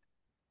not?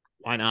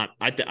 Why not?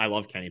 I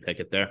love Kenny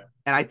Pickett there,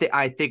 and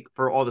I think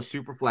for all the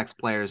super flex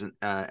players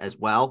as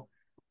well,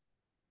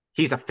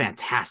 he's a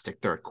fantastic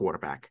third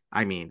quarterback.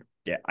 I mean,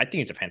 yeah, I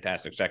think he's a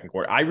fantastic second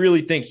quarter. I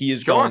really think he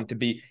is going to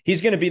be.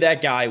 He's going to be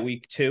that guy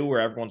week 2 where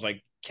everyone's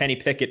like, Kenny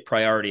Pickett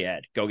priority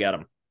ad, go get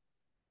him.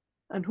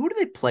 And who do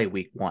they play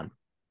week 1?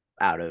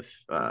 Out of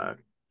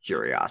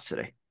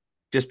curiosity,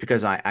 just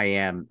because I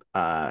am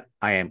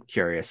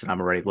curious and I'm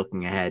already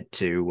looking ahead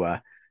to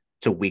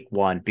week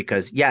 1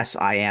 because yes,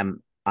 I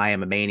am a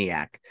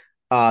maniac.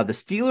 The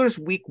Steelers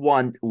week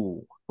 1,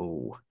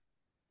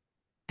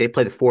 they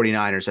play the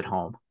 49ers at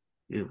home.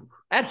 Ooh.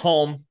 At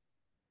home.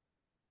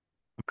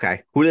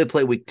 Okay. Who do they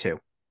play week 2?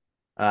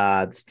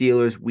 The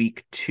Steelers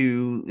week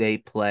 2, they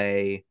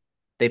play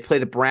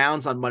the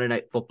Browns on Monday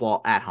Night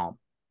Football at home.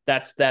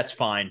 That's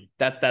fine.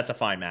 That's a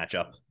fine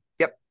matchup.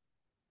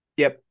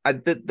 Yep.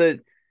 But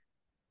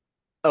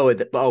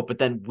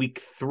then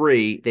week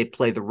 3 they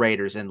play the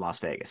Raiders in Las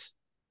Vegas.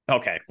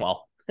 Okay,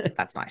 well,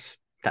 that's nice.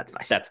 That's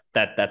nice.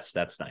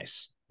 That's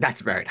nice.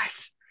 That's very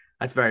nice.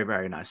 That's very,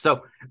 very nice.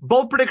 So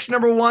bold prediction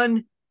number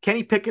 1,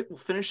 Kenny Pickett will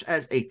finish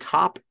as a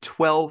top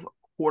 12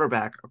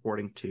 quarterback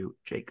according to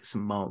Jake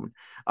Simone.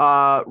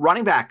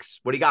 Running backs,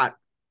 what do you got?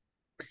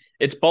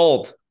 It's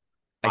bold.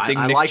 I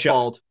like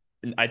bold.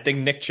 I think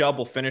Nick Chubb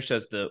will finish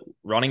as the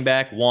running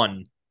back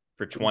 1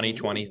 for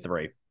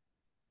 2023. It's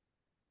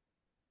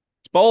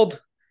bold,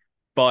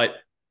 but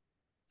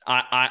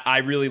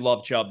I really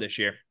love Chubb this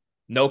year.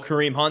 No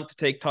Kareem Hunt to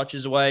take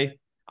touches away.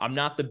 I'm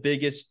not the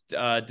biggest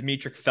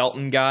Demetric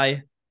Felton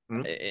guy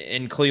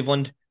in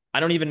Cleveland. I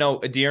don't even know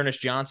Dearness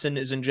Johnson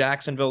is in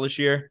Jacksonville this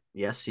year.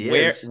 Yes, he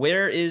is.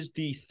 Where is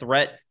the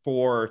threat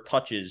for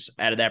touches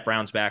out of that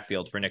Browns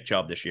backfield for Nick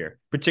Chubb this year,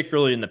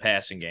 particularly in the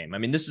passing game? I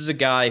mean, this is a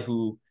guy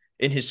who,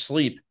 in his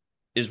sleep,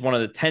 is one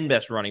of the 10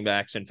 best running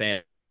backs in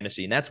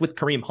fantasy, and that's with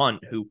Kareem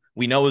Hunt, who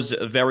we know is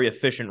a very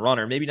efficient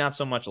runner. Maybe not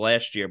so much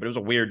last year, but it was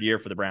a weird year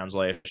for the Browns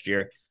last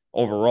year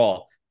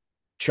overall.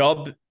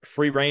 Chubb,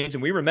 free reigns,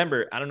 and we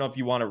remember, I don't know if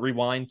you want to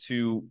rewind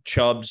to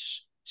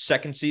Chubb's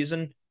second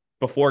season,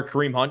 before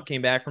Kareem Hunt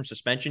came back from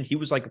suspension, he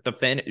was like the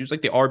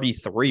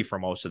RB3 for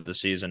most of the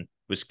season,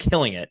 was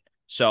killing it.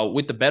 So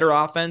with the better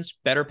offense,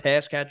 better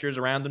pass catchers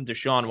around him,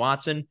 Deshaun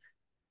Watson,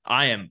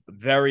 I am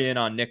very in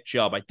on Nick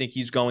Chubb. I think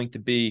he's going to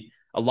be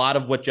a lot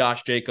of what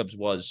Josh Jacobs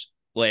was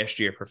last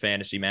year for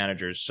fantasy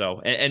managers.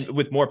 So, and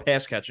with more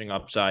pass catching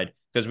upside,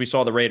 because we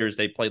saw the Raiders,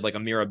 they played like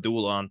Amir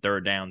Abdullah on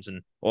third downs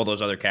and all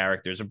those other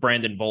characters, and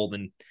Brandon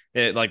Bolden.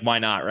 Like, why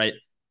not, right?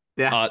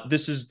 Yeah.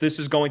 This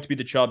is going to be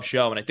the Chubb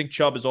show, and I think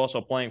Chubb is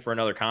also playing for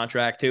another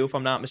contract too, if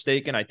I'm not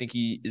mistaken. I think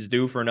he is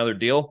due for another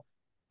deal.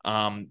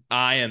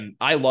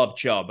 I love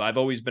Chubb. I've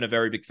always been a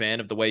very big fan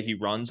of the way he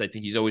runs. I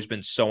think he's always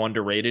been so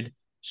underrated.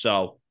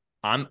 So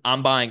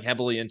I'm buying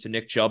heavily into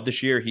Nick Chubb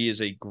this year. He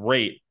is a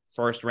great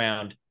first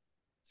round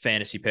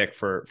fantasy pick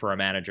for a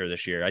manager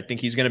this year. I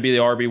think he's going to be the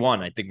RB1.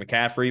 I think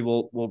McCaffrey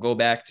will go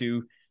back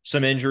to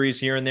some injuries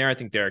here and there. I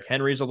think Derrick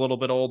Henry's a little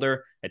bit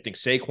older. I think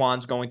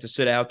Saquon's going to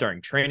sit out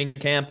during training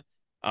camp.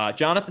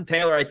 Jonathan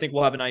Taylor, I think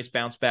will have a nice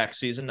bounce back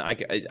season.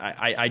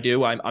 I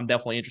do. I'm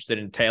definitely interested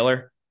in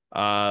Taylor.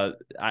 I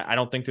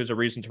don't think there's a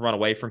reason to run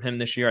away from him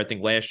this year. I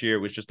think last year it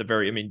was just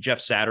Jeff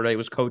Saturday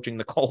was coaching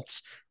the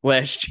Colts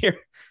last year.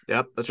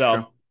 Yep, that's So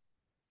true.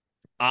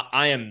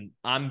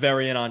 I'm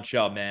very in on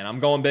Chubb, man. I'm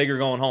going big or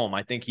going home.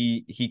 I think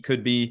he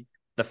could be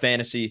the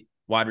fantasy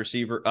wide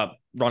receiver,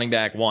 running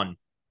back one,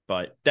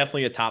 but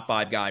definitely a top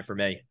 5 guy for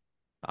me,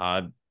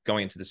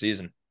 going into the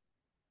season.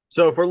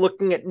 So if we're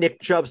looking at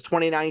Nick Chubb's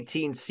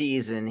 2019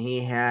 season,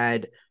 he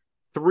had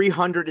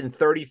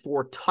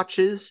 334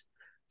 touches,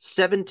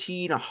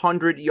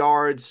 1,700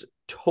 yards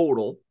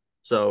total,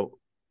 so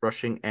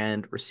rushing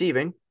and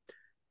receiving,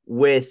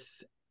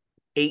 with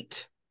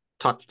 8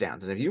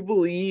 touchdowns. And if you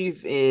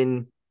believe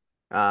in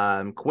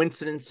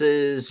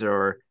coincidences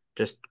or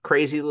just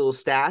crazy little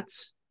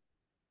stats,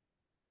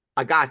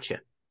 I got you.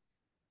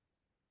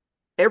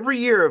 Every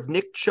year of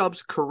Nick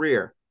Chubb's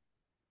career,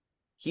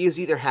 he has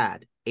either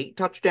had 8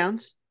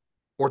 touchdowns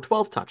or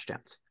 12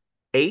 touchdowns.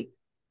 8,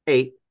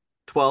 8,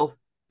 12,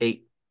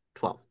 8,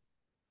 12.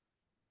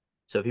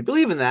 So if you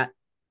believe in that,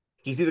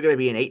 he's either going to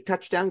be an 8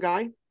 touchdown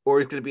guy or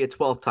he's going to be a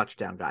 12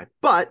 touchdown guy.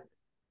 But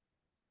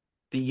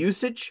the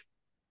usage,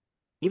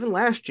 even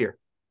last year,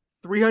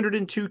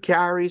 302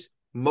 carries,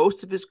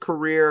 most of his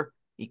career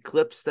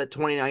eclipsed that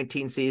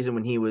 2019 season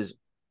when he was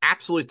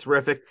absolutely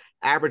terrific,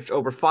 averaged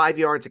over 5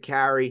 yards a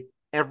carry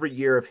every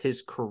year of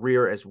his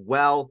career as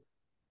well.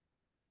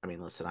 I mean,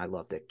 listen, I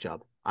love Nick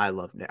Chubb. I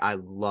love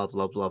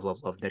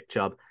Nick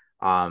Chubb.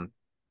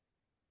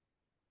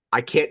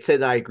 I can't say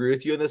that I agree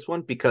with you on this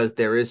one because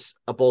there is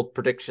a bold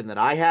prediction that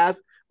I have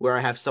where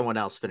I have someone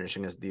else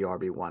finishing as the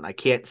RB1. I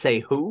can't say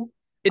who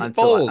It's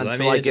until bold.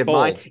 until I It's give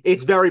mine. bold.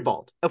 It's very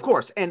bold, of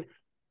course. And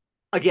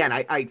again,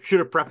 I should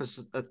have prefaced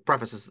this at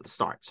the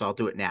start, so I'll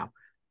do it now.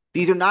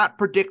 These are not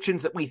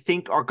predictions that we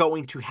think are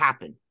going to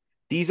happen.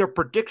 These are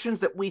predictions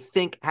that we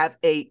think have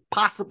a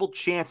possible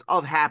chance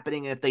of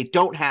happening. And if they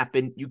don't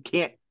happen, you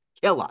can't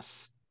kill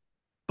us.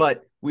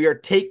 But we are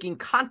taking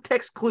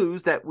context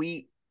clues that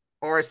we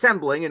are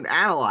assembling and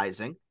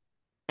analyzing,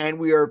 and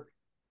we are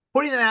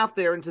putting them out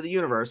there into the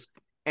universe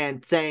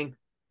and saying,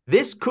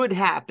 this could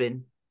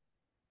happen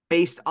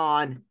based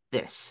on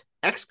this.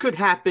 X could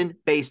happen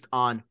based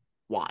on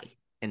Y,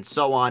 and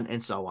so on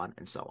and so on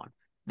and so on.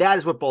 That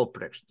is what bold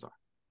predictions are.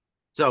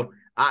 So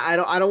I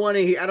don't want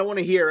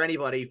to hear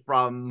anybody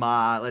from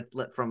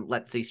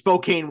let's see,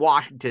 Spokane,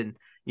 Washington,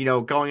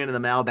 going into the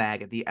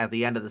mailbag at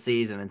the end of the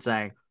season and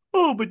saying,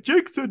 "Oh, but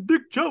Jake said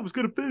Nick Chubb was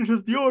going to finish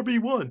as the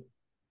RB1."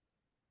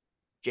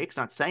 Jake's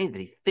not saying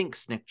that he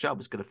thinks Nick Chubb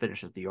is going to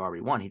finish as the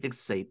RB1. He thinks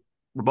it's a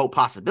remote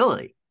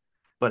possibility.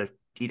 But if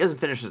he doesn't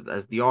finish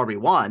as the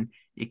RB1,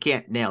 you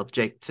can't nail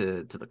Jake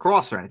to the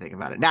cross or anything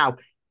about it. Now,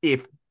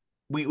 if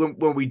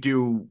when we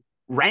do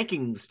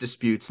rankings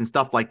disputes and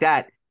stuff like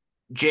that,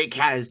 Jake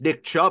has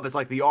Nick Chubb as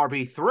like the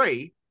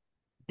RB3,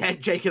 then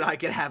Jake and I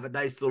can have a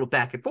nice little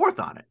back and forth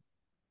on it.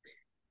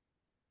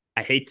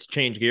 I hate to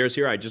change gears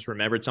here. I just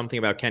remembered something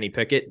about Kenny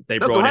Pickett. They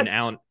No, go brought in ahead.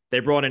 Allen. They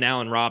brought in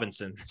Allen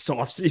Robinson this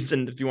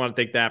offseason, if you want to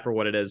take that for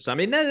what it is. I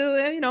mean,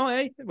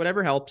 hey,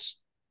 whatever helps.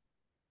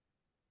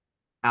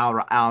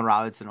 Allen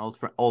Robinson,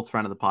 old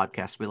friend of the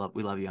podcast. We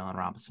love you, Allen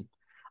Robinson.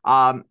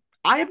 I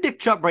have Nick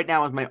Chubb right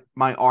now as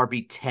my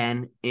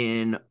RB10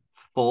 in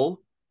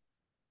full.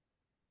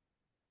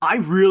 I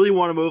really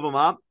want to move him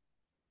up,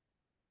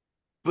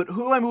 but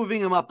who am I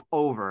moving him up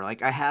over?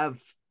 Like I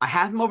have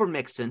him over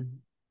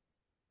Mixon,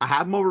 I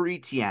have him over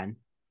ETN,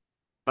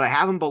 but I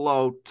have him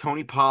below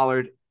Tony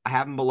Pollard, I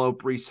have him below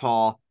Breece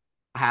Hall,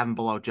 I have him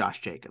below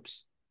Josh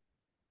Jacobs.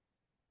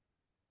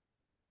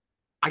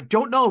 I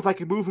don't know if I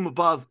can move him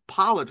above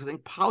Pollard. I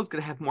think Pollard's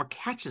going to have more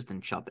catches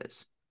than Chubb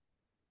is.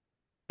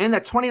 And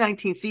that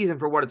 2019 season,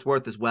 for what it's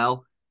worth as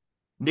well,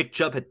 Nick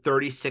Chubb had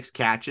 36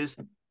 catches.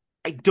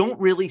 I don't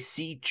really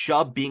see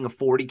Chubb being a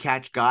 40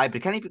 catch guy,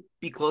 but can he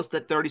be close to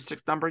that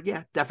 36 number?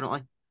 Yeah,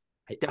 definitely.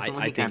 Definitely.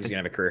 I think he's going to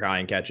have a career high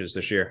in catches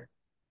this year.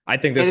 I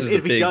think And this is a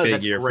if he does, big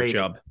that's year for great.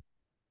 Chubb.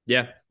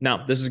 Yeah,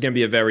 no, this is going to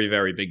be a very,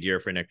 very big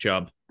year for Nick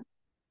Chubb.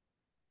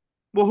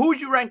 Well, who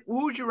would you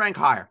rank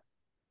higher?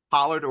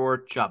 Pollard or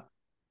Chubb?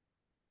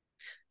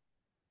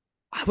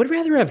 I would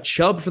rather have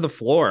Chubb for the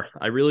floor.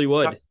 I really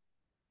would.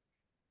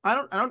 I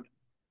don't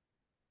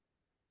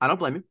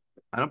blame you.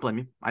 I don't blame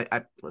you.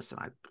 Listen,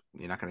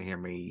 you're not going to hear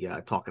me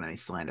talking any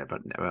slander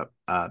about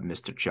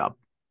Mr. Chubb.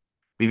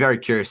 Be very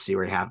curious to see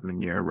where you have him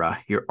in your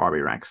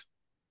RB ranks.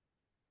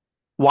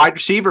 Wide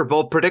receiver,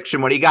 bold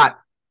prediction. What do you got?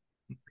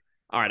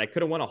 All right, I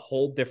could have went a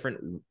whole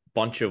different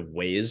bunch of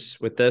ways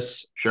with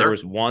this. There Sure.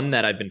 was one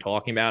that I've been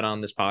talking about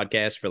on this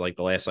podcast for like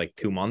the last like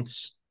 2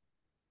 months.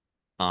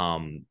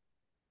 Um,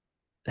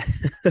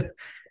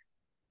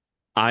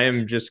 I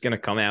am just gonna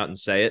come out and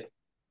say it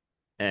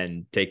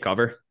and take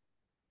cover.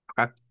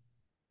 Okay.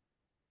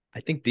 I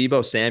think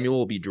Debo Samuel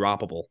will be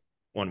droppable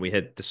when we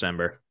hit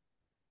December.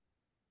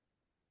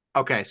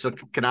 Okay. So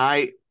can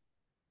I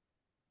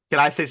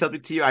say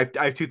something to you? I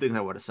have two things I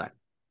want to say.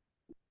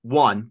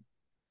 One,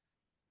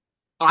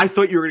 I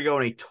thought you were going to go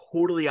in a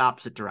totally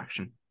opposite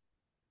direction.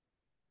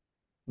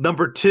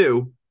 Number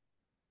two,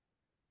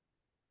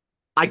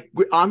 I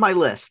on my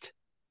list,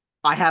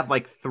 I have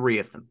like three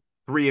of them,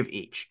 three of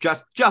each,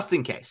 just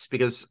in case,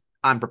 because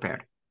I'm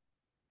prepared.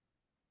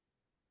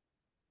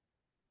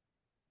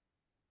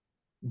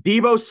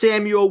 Debo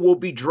Samuel will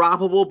be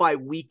droppable by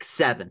week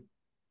 7. That's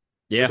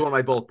Yeah, one of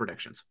my bold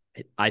predictions.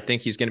 I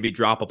think he's going to be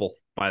droppable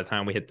by the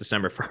time we hit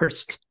December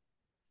 1st.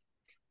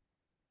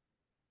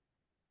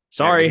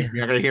 Sorry. You're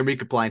not gonna hear me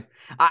complain.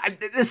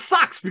 This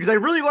sucks because I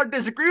really want to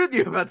disagree with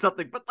you about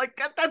something, but like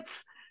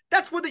that's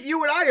what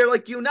you and I are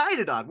like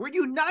united on. We're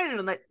united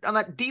on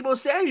that Debo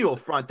Samuel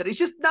front that he's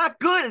just not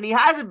good and he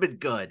hasn't been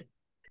good.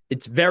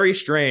 It's very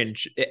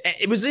strange.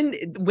 It was in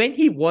when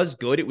he was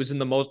good, it was in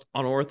the most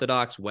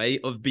unorthodox way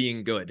of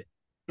being good.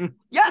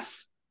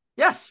 Yes,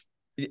 yes,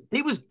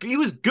 he was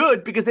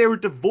good because they were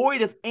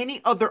devoid of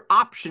any other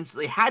options. So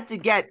they had to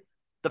get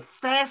the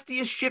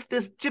fastest,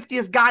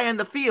 shiftiest guy on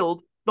the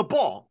field the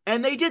ball,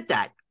 and they did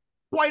that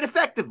quite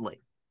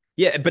effectively.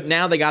 Yeah, but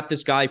now they got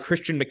this guy,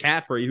 Christian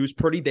McCaffrey, who's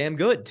pretty damn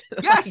good.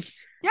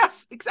 Yes,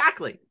 yes,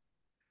 exactly.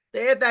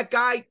 They have that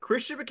guy,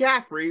 Christian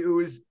McCaffrey, who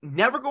is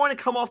never going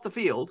to come off the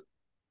field.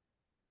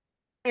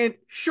 And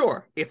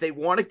sure, if they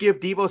want to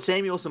give Debo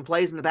Samuel some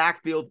plays in the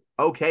backfield,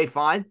 okay,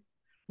 fine.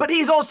 But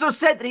he's also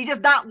said that he does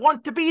not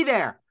want to be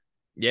there.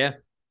 Yeah. Like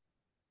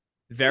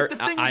Very the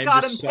thing that I'm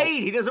got just him so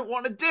paid, he doesn't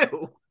want to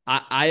do.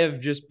 I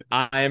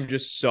am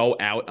just so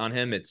out on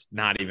him. It's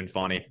not even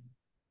funny.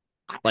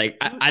 Like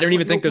Dude, I I don't want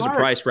even no think there's a part.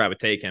 price where I would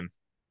take him.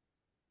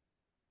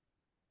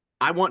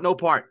 I want no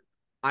part.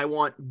 I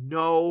want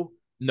no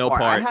No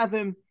part. part.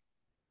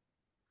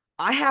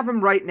 I have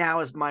him right now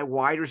as my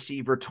wide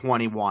receiver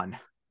 21.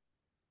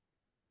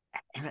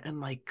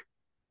 And like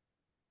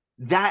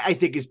that I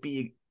think is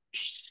being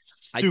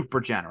I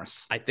super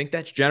generous. I think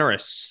that's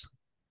generous.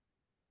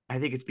 I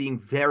think it's being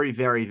very,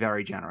 very,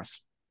 very generous.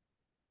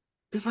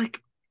 Because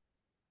like,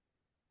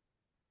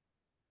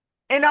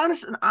 and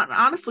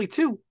honestly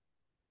too,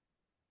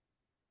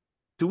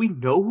 do we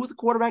know who the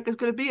quarterback is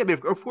going to be? I mean,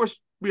 of course,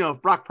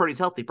 if Brock Purdy's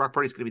healthy, Brock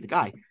Purdy's going to be the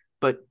guy.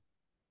 But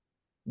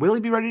will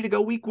he be ready to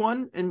go week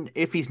 1? And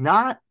if he's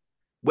not,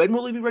 when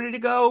will he be ready to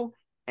go?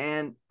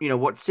 And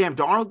what's Sam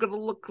Darnold going to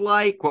look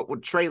like? What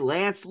would Trey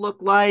Lance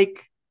look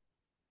like?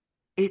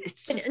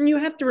 It's And, just, and you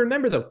have to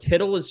remember though,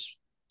 Kittle is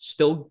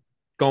still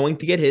going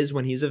to get his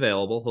when he's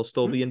available. He'll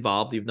still be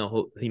involved, even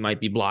though he might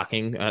be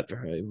blocking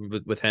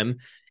with him.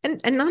 And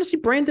honestly,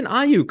 Brandon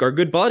Ayuk, our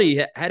good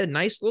buddy, had a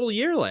nice little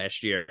year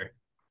last year.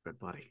 good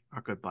buddy,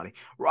 our good buddy.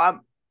 Rob,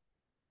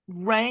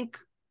 rank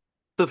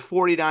the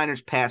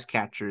 49ers pass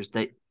catchers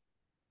that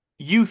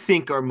you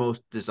think are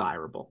most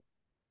desirable.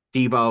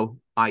 Debo,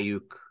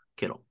 Ayuk,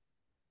 Kittle.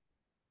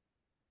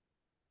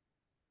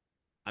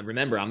 I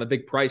remember I'm a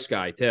big price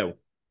guy too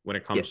when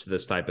it Yeah, comes to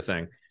this type of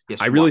thing. yes,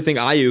 I you really are. think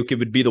Ayuk it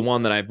would be the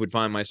one that I would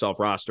find myself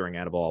rostering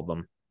out of all of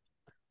them.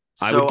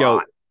 I would So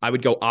go I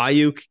would go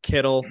Ayuk,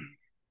 Kittle,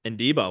 and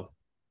Debo.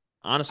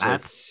 Honestly,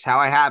 that's how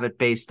I have it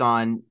based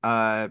on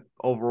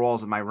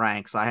overalls in my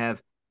ranks. I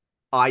have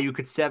Ayuk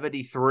at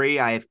 73.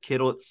 I have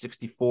Kittle at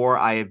 64.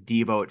 I have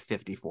Debo at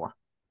 54.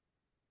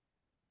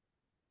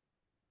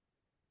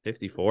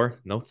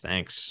 54. No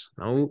thanks.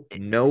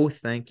 No,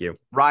 thank you.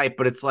 Right,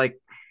 but it's like,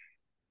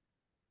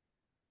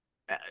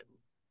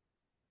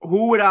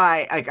 who would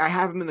I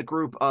have him in the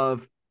group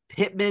of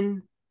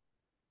Pittman,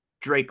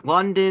 Drake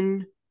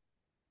London,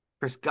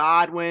 Chris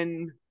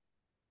Godwin,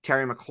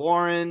 Terry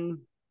McLaurin.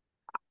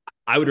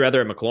 I would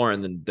rather have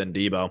McLaurin than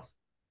Debo.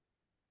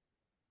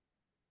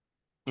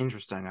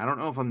 Interesting. I don't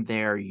know if I'm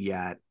there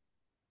yet.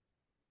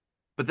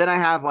 But then I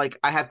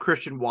have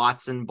Christian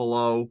Watson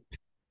below.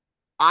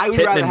 I would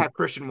rather Pittman. have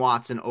Christian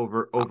Watson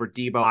over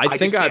Debo. I I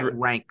think just I'd. can't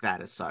rank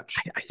that as such.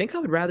 I think I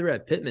would rather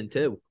have Pittman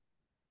too.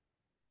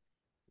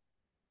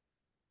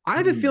 I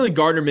have a Hmm. feeling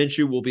Gardner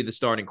Minshew will be the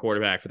starting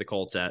quarterback for the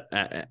Colts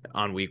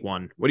on week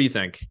 1. What do you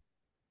think?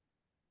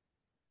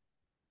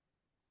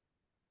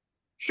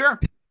 Sure.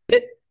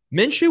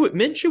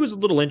 Minshew was a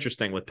little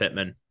interesting with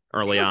Pittman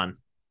early Sure. on.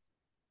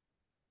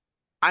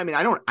 I mean,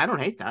 I don't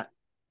hate that.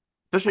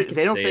 I Especially if could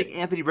they don't say think it.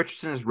 Anthony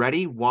Richardson is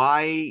ready.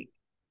 Why?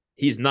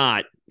 He's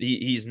not.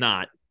 He's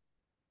not.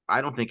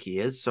 I don't think he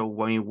is.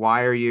 So I mean,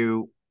 why are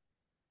you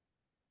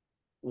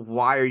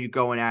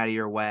going out of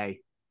your way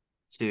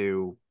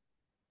to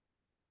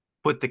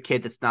put the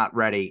kid that's not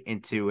ready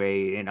into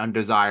an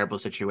undesirable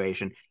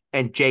situation?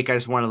 And Jake, I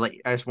just want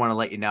to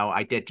let you know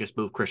I did just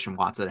move Christian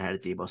Watson ahead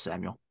of Debo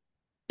Samuel.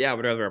 Yeah, I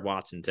would rather have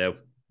Watson too.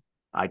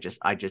 I What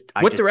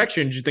just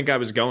direction did you think I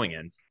was going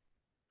in?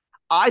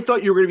 I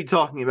thought you were going to be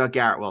talking about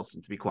Garrett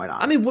Wilson, to be quite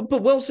I mean, honest.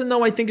 but Wilson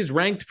though I think is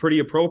ranked pretty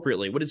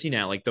appropriately. What is he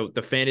now? Like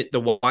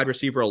the wide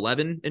receiver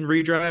 11 in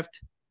redraft?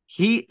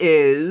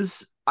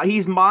 He's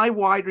my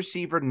wide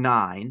receiver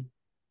 9,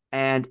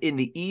 and in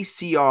the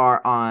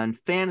ECR on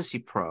Fantasy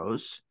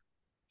Pros,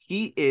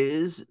 he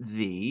is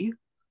the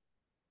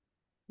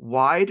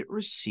wide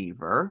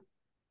receiver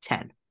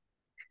 10.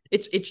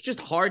 It's just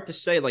hard to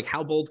say like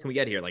how bold can we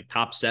get here? Like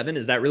top 7?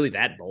 Is that really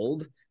that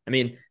bold? I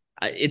mean,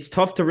 it's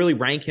tough to really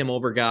rank him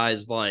over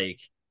guys like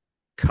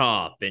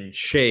Cup and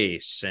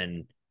Chase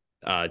and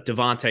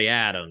Devontae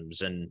Adams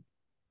and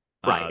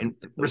Right. And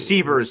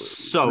receiver is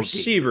so deep.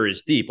 receiver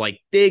is deep. Like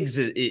Diggs,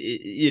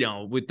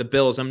 with the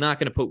Bills, I'm not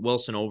going to put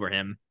Wilson over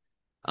him.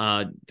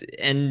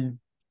 And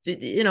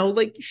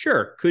like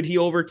sure, could he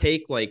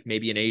overtake like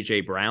maybe an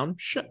AJ Brown?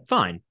 Sure,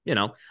 fine. I I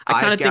kind have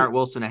of think Garrett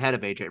Wilson ahead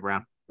of AJ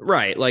Brown.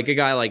 right, like a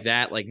guy like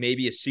that, like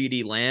maybe a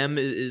CD Lamb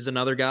is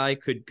another guy.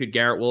 Could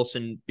Garrett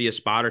Wilson be a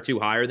spot or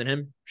two higher than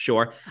him?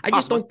 Sure.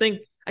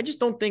 Possibly. I just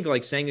don't think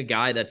like saying a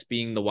guy that's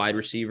being the wide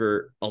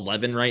receiver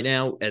 11 right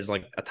now as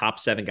like a top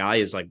 7 guy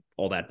is like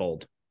all that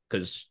bold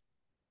because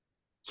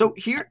So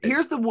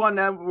here's the one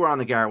that we're on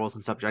the Garrett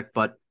Wilson subject,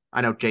 but I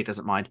know Jake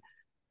doesn't mind.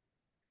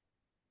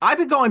 I've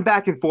been going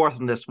back and forth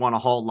on this one a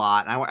whole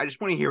lot. I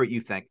just want to hear what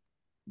you think.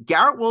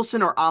 Garrett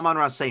Wilson or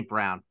Amon-Ra St.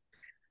 Brown?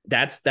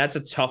 that's a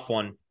tough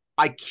one.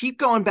 I keep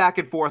going back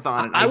and forth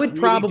on it. I would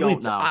really probably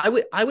don't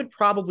know. I would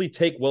probably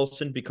take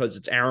Wilson because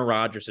it's Aaron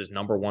Rodgers'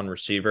 number one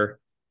receiver,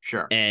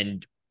 Sure.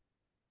 and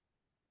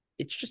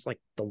it's just like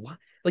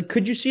like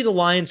could you see the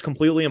Lions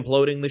completely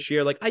imploding this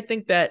year? Like I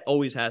think that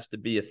always has to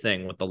be a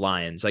thing with the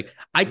Lions. Like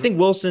I think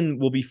Wilson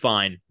will be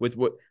fine with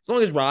what as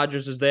long as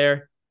Rodgers is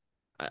there.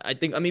 I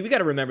think. I mean, we got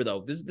to remember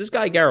though. This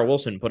guy Garrett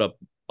Wilson put up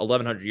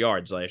 1,100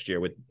 yards last year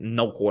with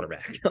no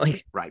quarterback.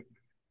 Like, Right.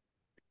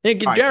 I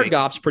think All right, Jared Jake.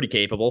 Goff's pretty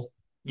capable.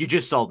 You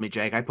just sold me,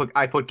 Jake. I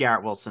put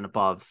Garrett Wilson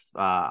above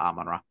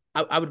Amon-Ra.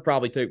 I would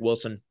probably take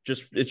Wilson.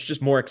 It's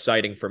just more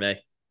exciting for me.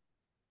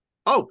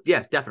 Oh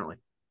yeah, definitely,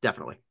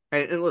 definitely.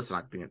 And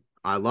listen,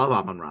 I love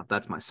Amon-Ra.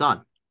 That's my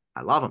son.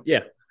 I love him. Yeah,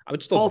 I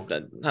would still Both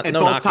and no both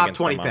knock top against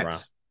 20 Amon Ra.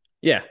 picks.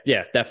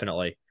 Yeah,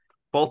 definitely.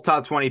 Both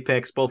top 20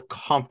 picks. Both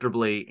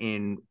comfortably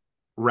in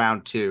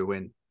round 2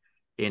 and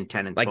in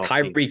 10 and Like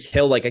 12 team. Tyreek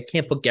Hill, like I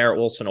can't put Garrett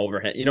Wilson over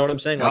him. You know what I'm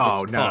saying? Like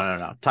Oh it's no, no, tough.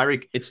 no, no.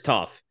 Tyreek, It's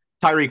tough.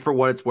 Tyreek, for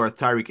what it's worth,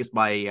 Tyreek is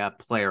my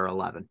player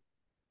 11.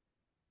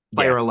 Yeah,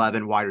 Player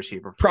 11, wide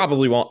receiver 4.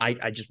 probably won't.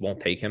 I just won't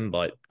take him,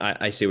 but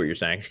I see what you're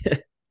saying.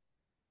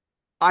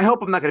 I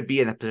hope I'm not going to be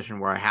in a position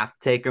where I have to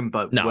take him,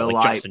 but No, will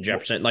like I? Justin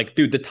Jefferson. Like,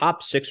 dude, the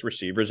top 6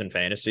 receivers in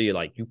fantasy,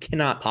 like you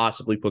cannot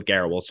possibly put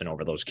Garrett Wilson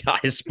over those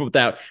guys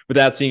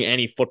without seeing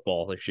any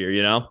football this year,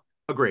 you know?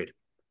 Agreed.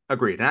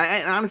 Agreed.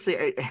 And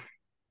honestly,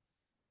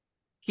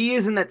 he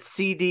is in that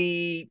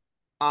CD,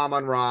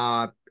 Amon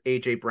Ra,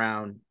 AJ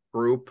Brown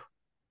group,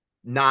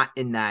 not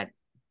in that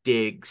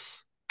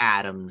Diggs,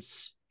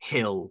 Adams,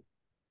 Hill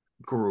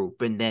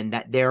group. And then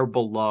that they're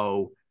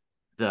below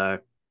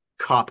the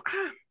Cup.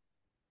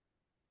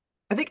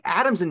 I think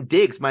Adams and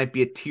Diggs might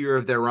be a tier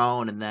of their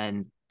own, and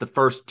then the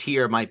first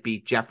tier might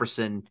be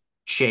Jefferson,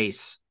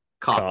 Chase,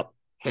 Cup,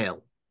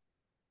 Hill.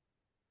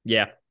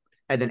 Yeah.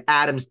 And then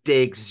Adams,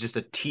 Diggs is just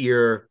a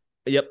tier.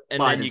 Yep. And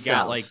by then you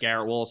got like themselves.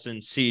 Garrett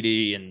Wilson,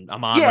 CD, and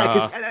Amon Yeah,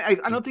 because Ra,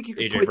 I don't think you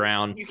can AJ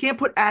Brown. you can't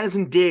put Adams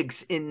and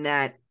Diggs in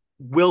that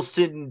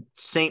Wilson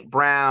St.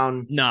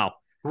 Brown No.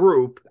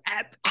 group.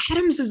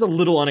 Adams is a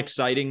little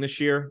unexciting this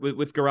year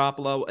with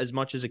Garoppolo, as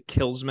much as it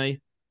kills me.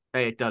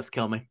 Hey, it does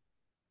kill me.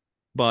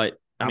 But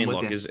I mean,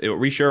 look, are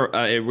we sure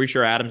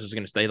Adams is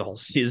going to stay the whole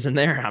season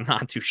there? I'm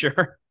not too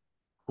sure.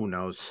 Who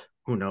knows?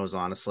 Who knows,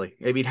 honestly?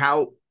 I mean,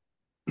 how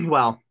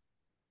well,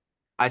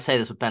 I say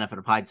this with benefit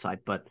of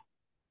hindsight, but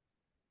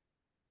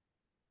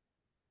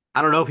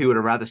I don't know if he would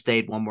have rather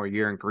stayed one more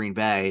year in Green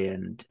Bay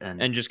and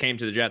just came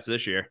to the Jets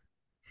this year.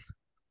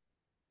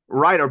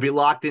 Right, or be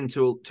locked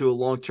into a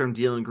long-term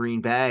deal in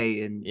Green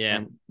Bay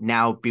and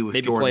now be with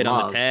maybe Jordan played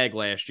Love. on the tag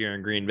last year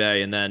in Green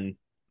Bay and then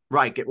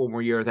right, get one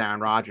more year with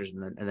Aaron Rodgers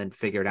and then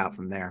figure it out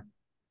from there.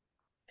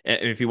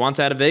 If he wants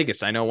out of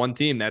Vegas, I know one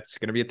team that's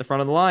going to be at the front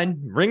of the line.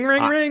 Ring,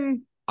 ring,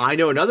 ring. I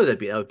know another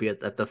that would be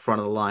at the front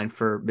of the line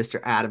for Mr.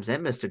 Adams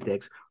and Mr.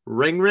 Diggs.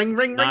 Ring, ring,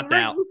 ring, Not ring,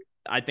 doubt. ring.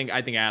 I think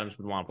Adams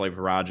would want to play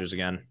for Rodgers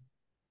again.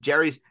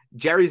 Jerry's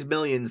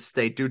millions,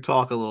 they do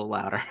talk a little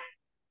louder.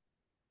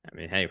 I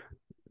mean, hey,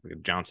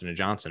 Johnson and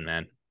Johnson,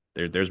 man.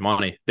 There's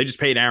money. They just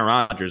paid Aaron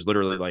Rodgers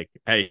literally like,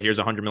 hey, here's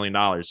 $100 million.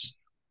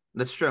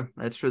 That's true.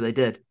 That's true. They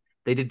did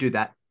do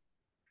that.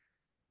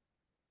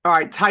 All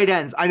right, tight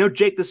ends. I know,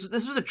 Jake, this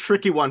was a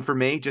tricky one for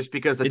me just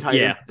because the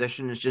tight end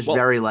position is just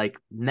very like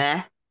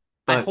meh.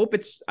 But I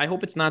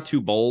hope it's not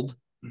too bold.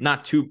 I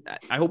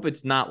hope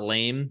it's not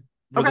lame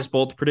for this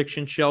bold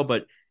prediction show,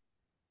 but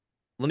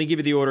let me give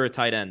you the order of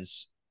tight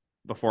ends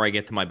before I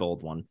get to my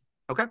bold one.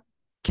 Okay.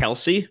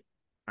 Kelsey.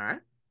 All right.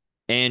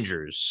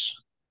 Andrews.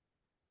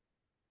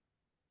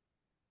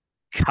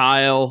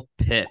 Kyle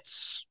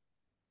Pitts.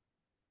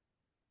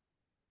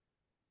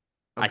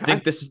 I Okay.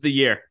 think this is the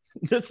year.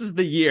 This is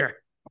the year.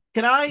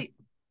 Can I?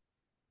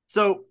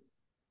 So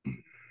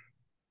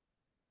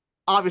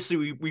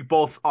obviously, we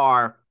both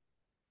are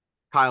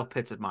Kyle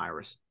Pitts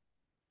admirers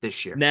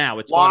this year. Now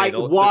it's funny Why?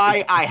 though.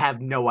 Why? I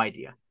have no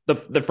idea.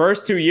 The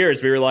first 2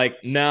 years we were like,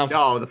 no,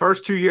 No, the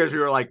first 2 years we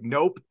were like,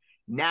 nope.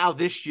 Now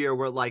this year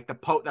we're like the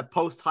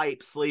post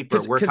hype sleeper.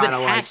 We're because it kind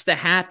of like, has to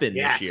happen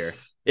this year.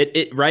 yes.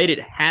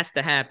 It has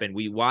to happen.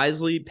 We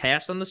wisely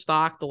passed on the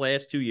stock the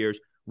last 2 years.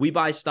 We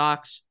buy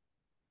stocks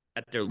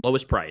at their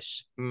lowest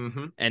price,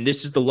 Mm-hmm. and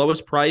this is the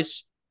lowest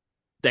price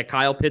that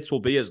Kyle Pitts will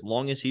be as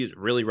long as he is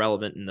really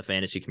relevant in the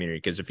fantasy community.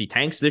 Because if he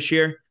tanks this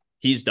year,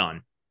 he's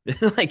done.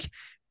 Like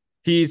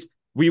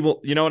we will,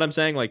 you know what I'm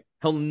saying? Like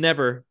he'll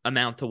never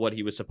amount to what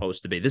he was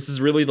supposed to be. This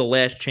is really the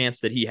last chance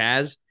that he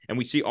has. And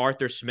we see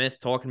Arthur Smith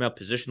talking about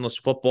positionless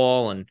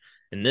football and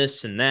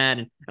this and that.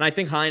 And I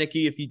think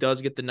Heineke, if he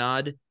does get the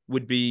nod,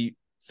 would be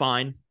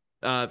fine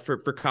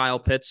for Kyle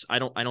Pitts. I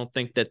don't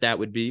think that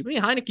would be. I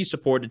mean, Heineke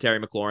supported Terry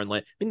McLaurin.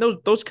 I mean,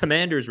 those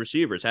Commanders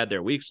receivers had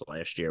their weeks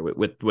last year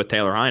with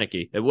Taylor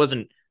Heineke. It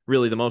wasn't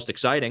really the most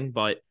exciting,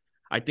 but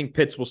I think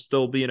Pitts will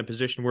still be in a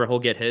position where he'll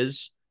get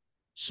his.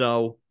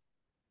 So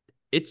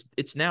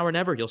it's now or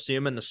never. You'll see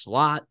him in the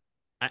slot.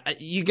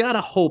 You got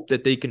to hope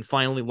that they can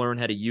finally learn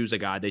how to use a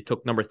guy they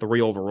took number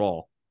 3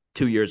 overall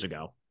 2 years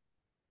ago.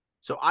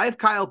 So I have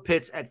Kyle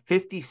Pitts at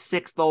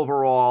 56th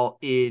overall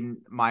in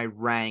my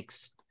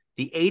ranks.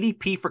 The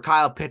ADP for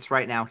Kyle Pitts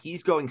right now,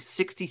 he's going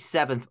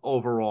 67th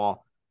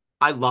overall.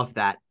 I love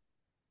that.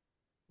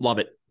 Love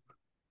it.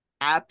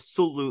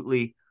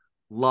 Absolutely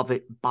love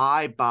it.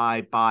 Buy.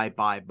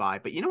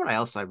 But you know what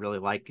else I really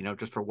like,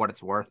 just for what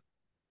it's worth?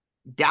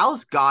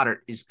 Dallas Goedert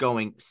is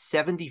going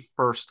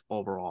 71st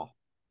overall.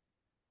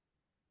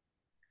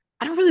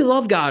 I don't really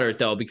love Goddard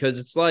though, because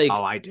it's like,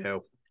 Oh, I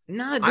do.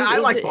 nah, I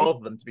like both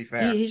of them, to be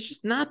fair. he's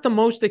just not the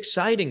most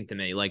exciting to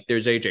me. Like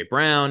there's AJ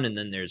Brown, and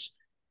then there's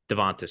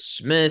Devonta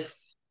Smith.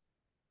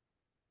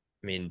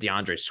 I mean,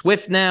 DeAndre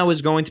Swift now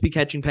is going to be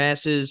catching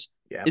passes.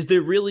 Yeah. Is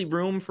there really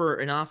room for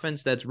an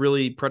offense that's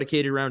really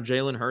predicated around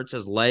Jalen Hurts'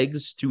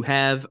 legs to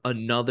have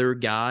another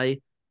guy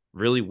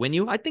really win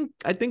you? I think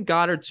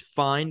Goddard's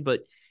fine,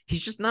 but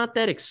he's just not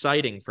that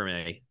exciting for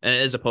me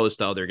as opposed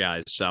to other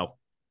guys. So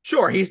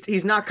sure,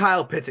 he's not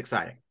Kyle Pitts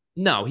exciting.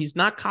 no, he's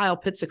not Kyle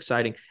Pitts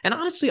exciting. And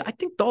honestly, I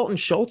think Dalton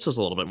Schultz is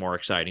a little bit more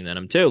exciting than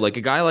him too. Like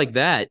a guy like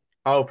that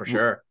Oh, for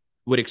sure.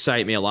 would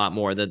excite me a lot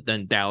more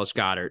than Dallas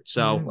Goedert.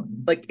 So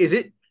like, is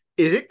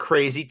it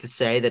crazy to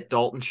say that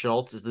Dalton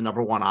Schultz is the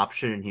number one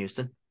option in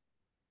Houston?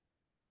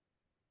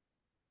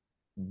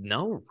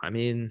 no, I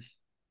mean,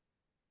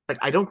 Like,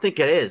 I don't think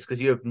it is,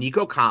 because you have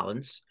Nico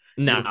Collins,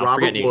 you no, have Robert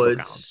forget Nico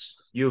Woods, Collins.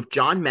 you have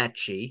John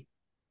Mechie.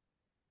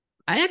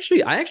 I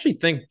actually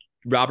think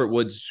Robert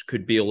Woods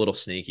could be a little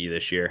sneaky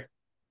this year.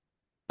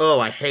 Oh,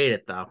 I hate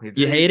it though.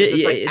 You hate It's it?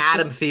 just Yeah, like it's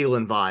Adam just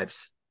Thielen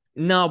vibes.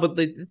 no, but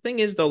the thing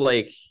is though,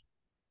 like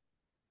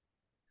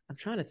I'm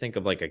trying to think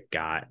of like a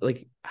guy,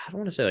 like I don't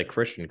want to say like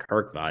Christian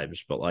Kirk vibes,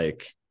 but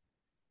like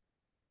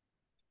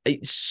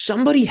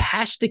somebody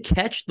has to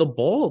catch the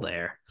ball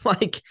there.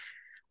 Like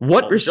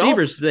what Dalton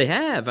receivers Schultz. do they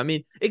have? I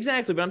mean,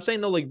 exactly, but I'm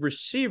saying though, like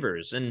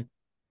receivers, and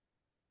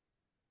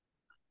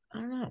I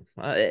don't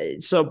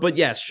know. But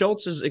yeah,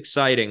 Schultz is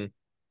exciting,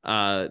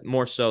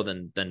 more so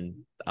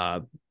than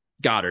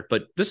Goddard.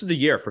 But this is the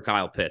year for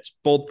Kyle Pitts.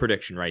 Bold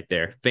prediction right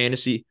there.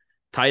 Fantasy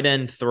tight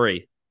end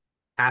 3.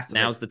 Has to be.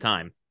 Now's the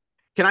time.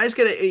 Can I just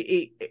get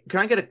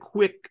a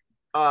quick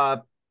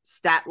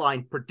stat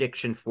line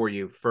prediction for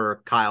you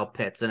for Kyle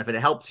Pitts? And if it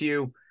helps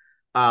you,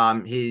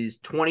 his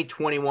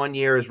 2021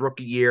 year, his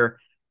rookie year,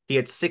 he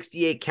had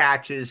 68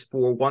 catches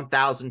for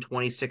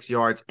 1,026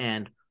 yards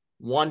and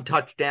 1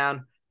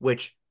 touchdown,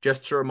 which,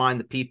 just to remind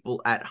the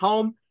people at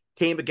home,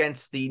 came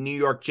against the New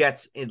York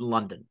Jets in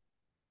London.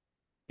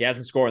 He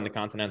hasn't scored in the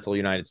continental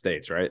United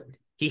States, right?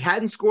 He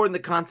hadn't scored in the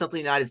continental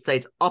United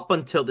States up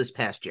until this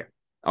past year,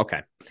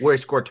 Okay. where he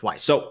scored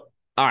twice. So,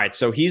 all right.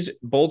 So he's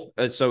both.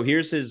 So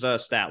here's his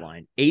stat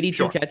line: 82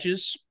 Sure.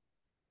 catches,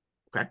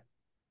 Okay.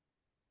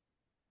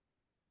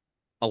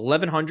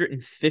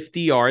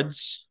 1,150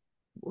 yards,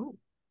 Ooh,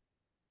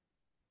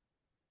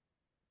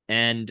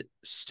 and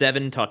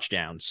 7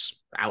 touchdowns.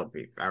 that would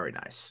be very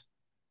nice.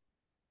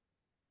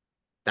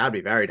 That would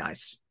be very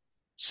nice.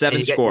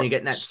 7 scores. You're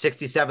getting that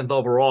 67th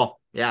overall.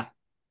 Yeah.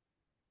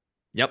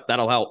 Yep,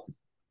 that'll help.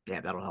 Yeah,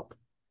 that'll help.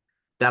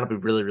 That'll be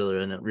really, really,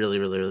 really, really,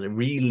 really, really,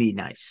 really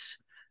nice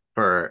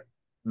for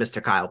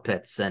Mr. Kyle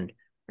Pitts. And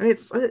I mean,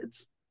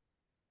 it's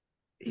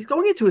he's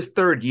going into his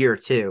 3rd year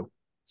too.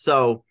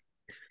 So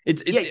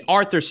It's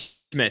Arthur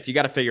Smith. You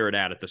got to figure it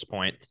out at this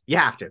point. you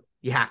have to.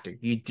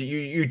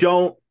 You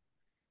don't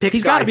pick.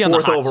 He's got to be on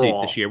the hot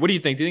overall seat this year. What do you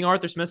think? Do you think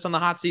Arthur Smith's on the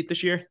hot seat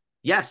this year?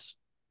 Yes.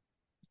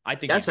 I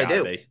think Yes, he's got to I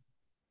do. be.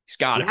 He's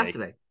got He to has be. to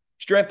be.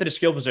 He's drafted a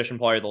skill position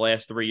player the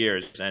last 3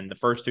 years, and the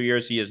first 2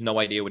 years he has no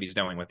idea what he's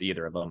doing with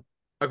either of them.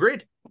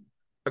 Agreed.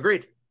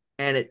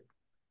 And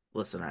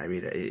listen, I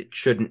mean, it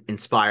shouldn't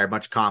inspire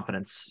much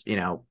confidence,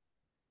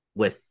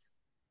 with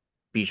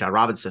Bijan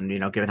Robinson,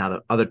 given how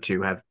the other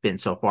two have been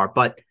so far.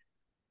 But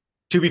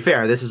to be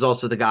fair, this is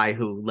also the guy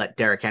who let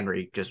Derrick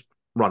Henry just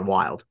run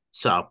wild.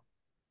 So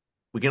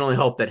we can only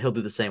hope that he'll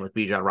do the same with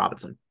Bijan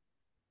Robinson.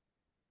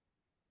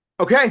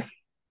 Okay.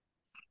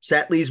 So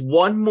that leaves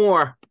one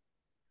more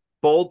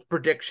bold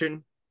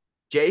prediction.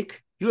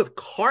 Jake, you have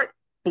carte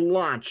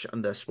blanche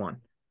on this one.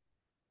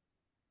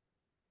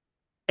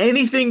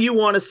 Anything you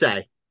want to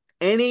say?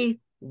 Any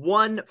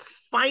one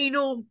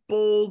final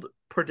bold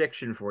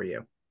prediction for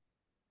you?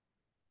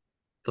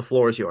 The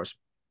floor is yours.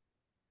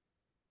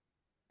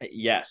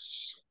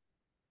 Yes.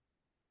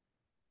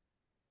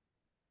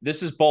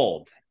 This is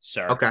bold,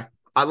 sir. Okay.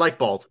 I like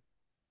bold.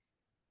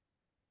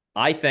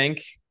 I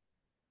think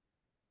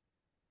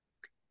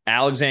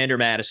Alexander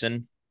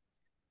Mattison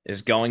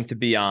is going to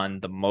be on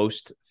the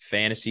most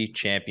fantasy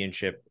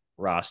championship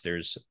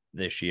rosters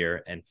this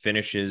year and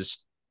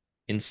finishes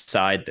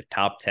inside the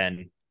top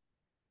 10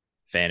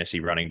 fantasy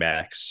running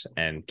backs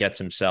and gets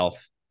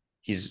himself.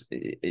 He's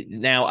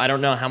now, I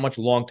don't know how much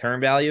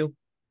long-term value,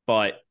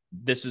 but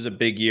this is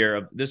the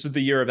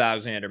year of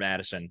Alexander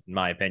Mattison, in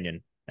my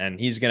opinion. And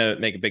he's going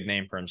to make a big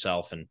name for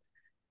himself. And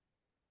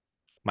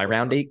my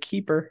round 8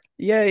 keeper.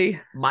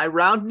 Yay. My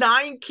round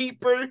 9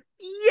 keeper.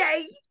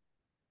 Yay.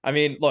 I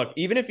mean, look,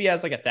 even if he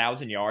has like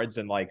 1,000 yards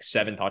and like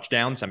 7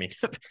 touchdowns, I mean,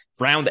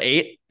 round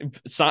 8,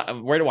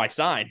 where do I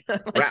sign?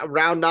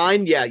 Round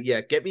 9,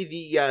 yeah. Get me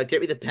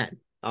the pen.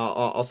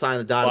 I'll sign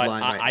the dotted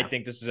line right now. I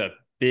think this is a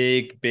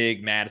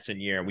big Madison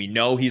year. We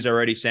know he's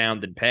already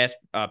sound in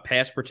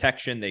pass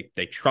protection.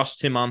 They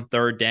trust him on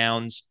third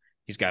downs.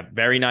 He's got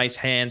very nice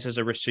hands as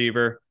a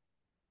receiver.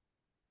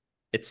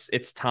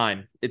 It's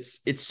time.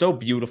 It's so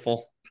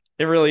beautiful.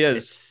 It really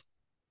is.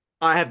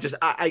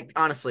 I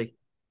honestly,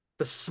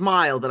 the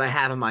smile that I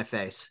have on my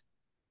face.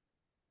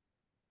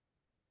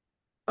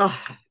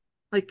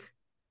 Like,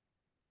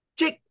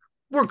 Jake,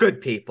 we're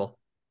good people.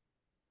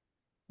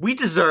 We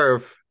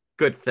deserve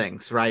good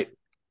things, right?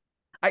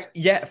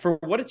 Yeah, for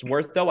what it's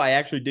worth, though, I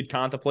actually did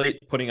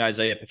contemplate putting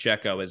Isaiah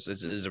Pacheco as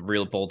a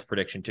real bold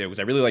prediction, too, because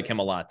I really like him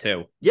a lot,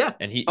 too. Yeah.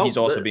 And he's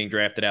also being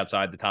drafted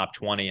outside the top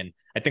 20. And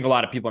I think a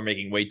lot of people are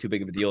making way too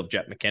big of a deal of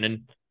Jet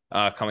McKinnon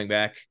coming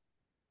back.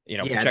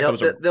 Yeah,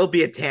 they'll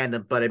be a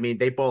tandem, but I mean,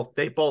 they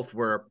both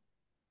were.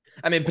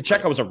 I mean,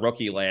 Pacheco was a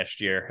rookie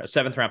last year, a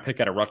 7th-round pick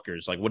out of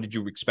Rutgers. Like, what did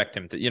you expect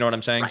him to? You know what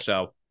I'm saying? Right.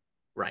 So,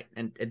 right,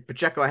 and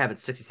Pacheco I have at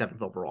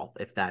 67th overall,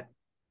 if that.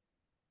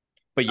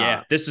 But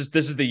yeah, this is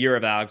the year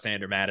of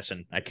Alexander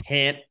Mattison. I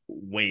can't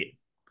wait.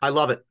 I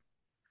love it,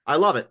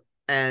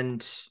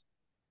 and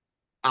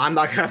you're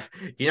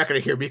not gonna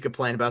hear me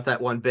complain about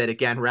that one bit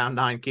again. Round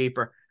 9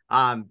 keeper,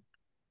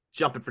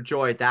 jumping for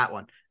joy at that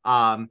one.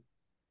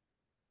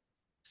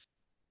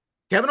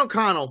 Kevin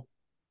O'Connell,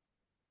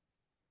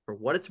 for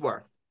what it's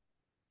worth.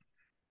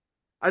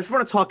 I just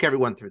want to talk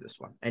everyone through this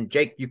one. And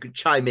Jake, you can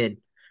chime in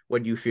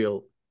when you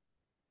feel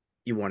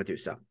you want to do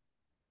so.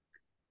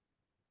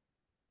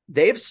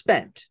 They've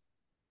spent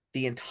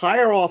the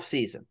entire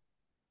offseason,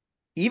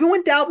 even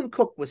when Dalvin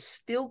Cook was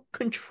still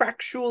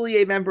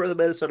contractually a member of the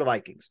Minnesota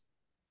Vikings,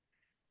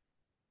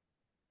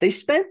 they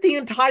spent the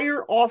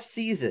entire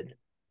offseason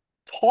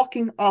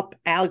talking up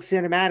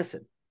Alexander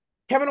Mattison.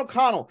 Kevin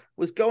O'Connell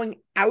was going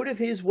out of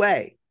his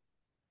way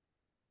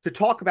to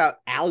talk about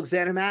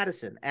Alexander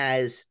Mattison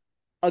as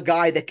a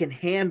guy that can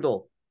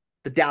handle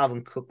the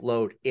Dalvin Cook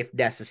load if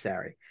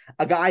necessary,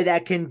 a guy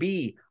that can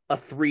be a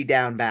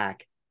 3-down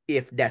back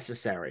if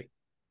necessary,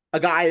 a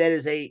guy that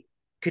is a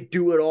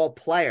could-do-it-all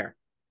player.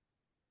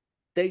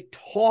 They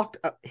talked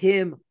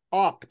him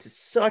up to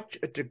such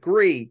a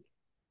degree,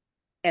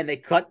 and they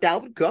cut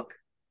Dalvin Cook,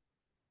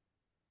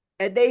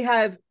 and they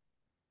have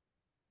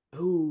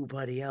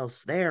nobody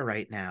else there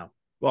right now.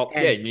 Well,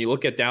 yeah, you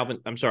look at Dalvin.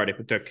 I'm sorry to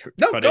put the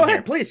no, cut go in ahead,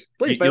 here. please.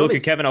 You look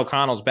at Kevin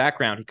O'Connell's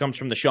background. He comes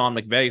from the Sean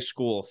McVay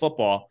School of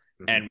Football.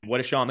 Mm-hmm. And what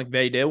does Sean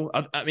McVay do?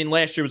 I mean,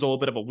 last year was a little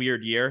bit of a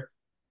weird year,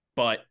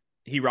 but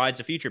he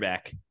rides a feature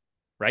back,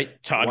 right?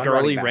 Todd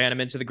Gurley ran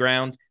him into the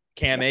ground.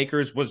 Cam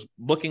Akers was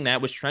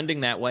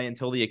trending that way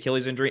until the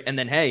Achilles injury. And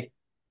then, hey,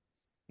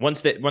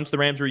 once the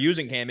Rams were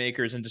using Cam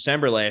Akers in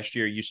December last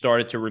year, you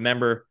started to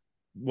remember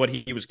what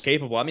he was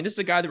capable. I mean, this is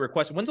a guy that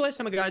requested. When's the last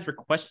time a guy's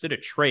requested a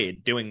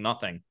trade doing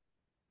nothing?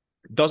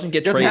 Doesn't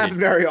traded. Happen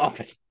very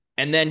often.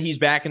 And then he's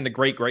back in the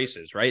great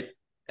graces, right?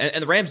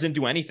 And the Rams didn't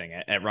do anything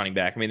at running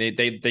back. I mean,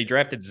 they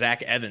drafted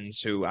Zach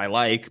Evans, who I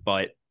like,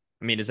 but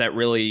I mean, is that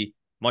really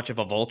much of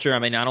a vulture? I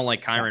mean, I don't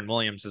like Kyron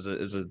Williams as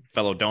a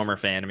fellow Domer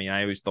fan. I mean,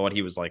 I always thought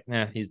he was like,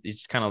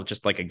 he's kind of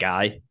just like a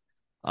guy.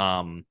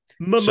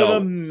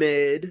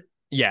 Mid.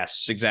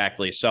 Yes,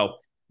 exactly. So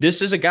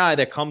this is a guy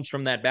that comes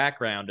from that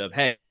background of,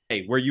 hey,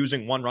 we're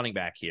using one running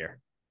back here.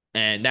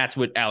 And that's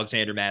what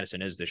Alexander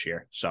Mattison is this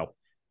year. So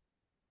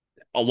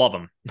I love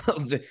him.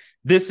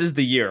 This is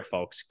the year,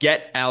 folks.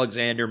 Get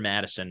Alexander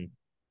Mattison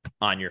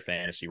on your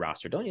fantasy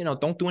roster.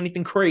 Don't do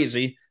anything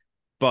crazy.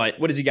 But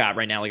what does he got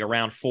right now? Like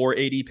around 4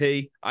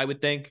 ADP, I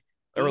would think.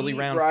 Early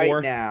round 4.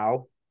 Right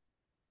now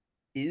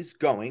is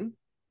going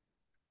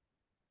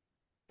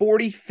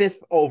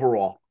 45th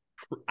overall.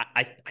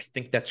 I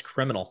think that's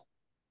criminal.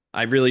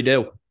 I really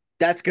do.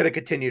 That's going to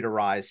continue to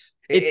rise.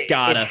 It's It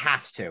gotta.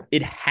 has to.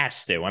 It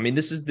has to. I mean,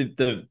 this is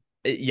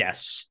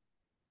yes.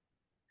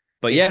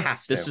 But It yeah,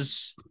 has this to.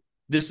 is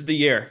this is the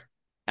year.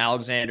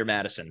 Alexander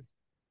Madison.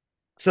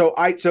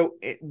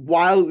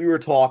 While we were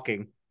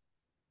talking,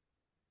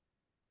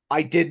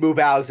 I did move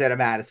Alexander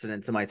Madison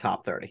into my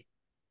top 30,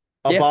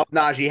 Yeah. above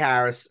Najee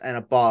Harris and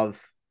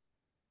above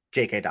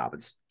J.K.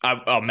 Dobbins.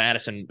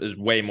 Madison is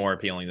way more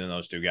appealing than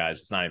those two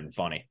guys. It's not even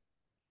funny.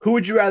 Who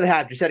would you rather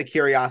have? Just out of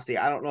curiosity.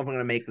 I don't know if I'm going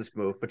to make this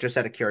move, but just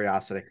out of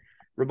curiosity.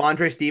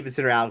 Ramondre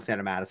Stevenson or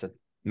Alexander Madison?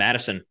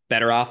 Madison,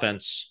 better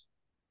offense.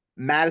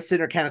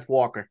 Madison or Kenneth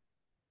Walker?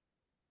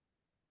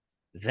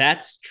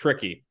 That's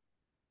tricky.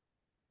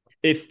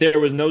 If there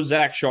was no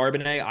Zach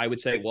Charbonnet, I would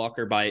say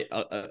Walker by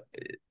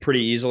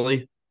pretty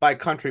easily. By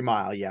country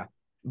mile, yeah.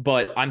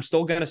 But I'm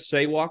still going to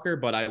say Walker,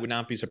 but I would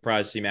not be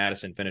surprised to see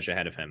Madison finish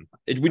ahead of him.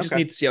 We just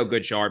Okay. need to see how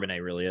good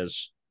Charbonnet really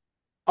is.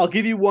 I'll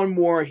give you one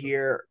more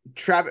here.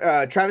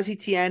 Travis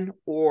Etienne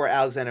or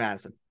Alexander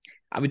Madison?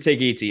 I would take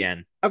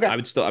ETN. Okay. I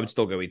would still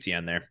go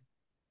ETN there.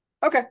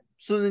 Okay.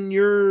 So then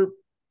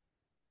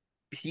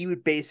he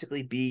would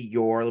basically be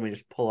let me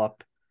just pull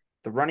up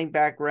the running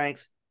back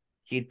ranks.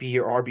 He'd be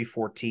your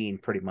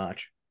RB14 pretty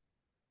much.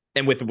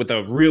 And with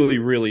a really,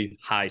 really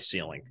high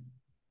ceiling.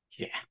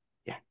 Yeah.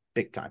 Yeah.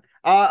 Big time.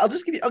 I'll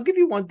give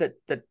you one that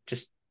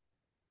just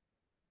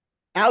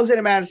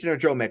Alexander Madison or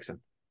Joe Mixon.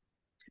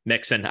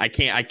 Mixon. I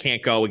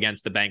can't go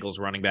against the Bengals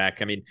running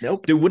back. I mean,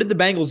 Nope. dude, what did the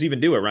Bengals even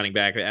do at running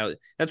back?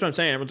 That's what I'm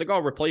saying. Everyone's like,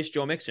 oh, replace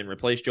Joe Mixon.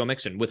 Replace Joe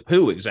Mixon. With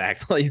who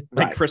exactly?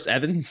 Like Right. Chris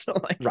Evans?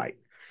 Like, Right.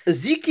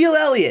 Ezekiel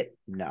Elliott.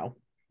 No.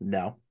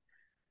 No.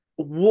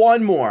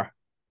 One more.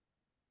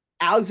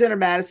 Alexander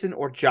Madison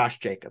or Josh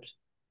Jacobs.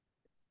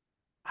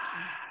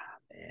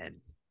 man.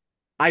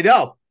 I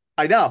know.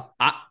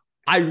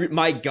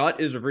 My gut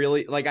is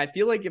really like I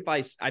feel like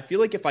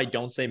if I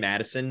don't say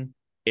Madison,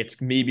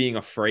 it's me being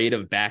afraid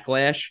of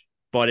backlash.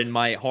 But in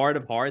my heart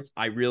of hearts,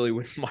 I really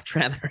would much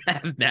rather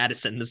have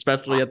Madison,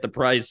 especially at the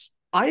price.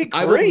 I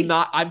I will agree.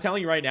 not. I'm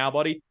telling you right now,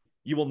 buddy.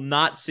 You will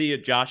not see a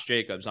Josh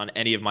Jacobs on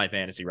any of my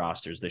fantasy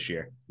rosters this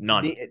year.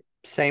 None.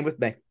 Same with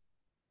me.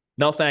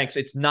 No thanks.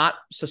 It's not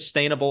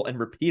sustainable and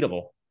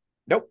repeatable.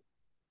 Nope.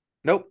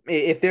 Nope.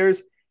 If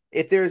there's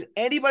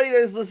anybody that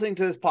is listening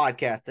to this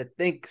podcast that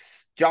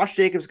thinks Josh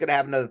Jacobs is going to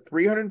have another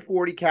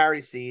 340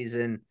 carry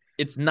season,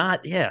 It's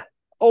not. Yeah.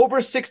 over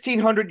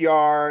 1,600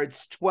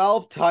 yards,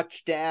 12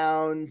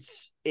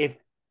 touchdowns, if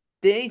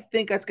they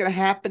think that's going to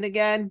happen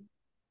again,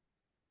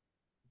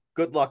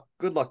 good luck.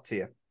 Good luck to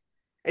you.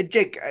 And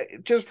Jake,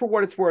 just for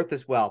what it's worth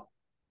as well,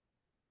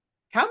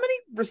 how many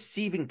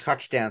receiving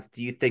touchdowns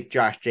do you think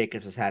Josh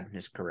Jacobs has had in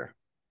his career?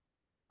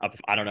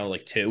 I don't know,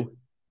 like two.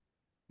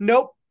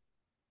 Nope.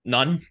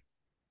 None.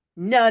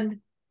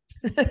 None.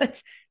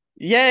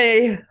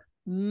 Yay.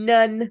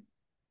 None.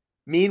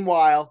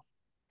 Meanwhile,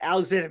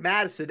 Alexander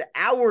Madison,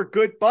 our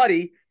good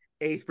buddy,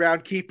 8th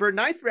round keeper,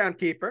 9th round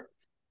keeper,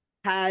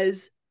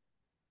 has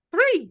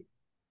 3.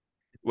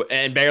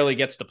 And barely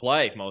gets to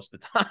play most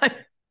of the time.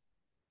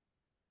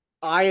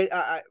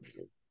 I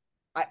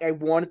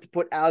wanted to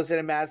put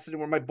Alexander Madison in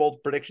one of my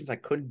bold predictions. I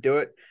couldn't do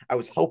it. I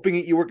was hoping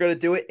that you were going to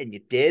do it, and you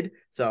did.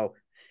 So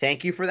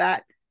thank you for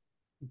that.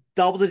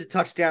 Double-digit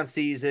touchdown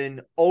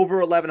season, over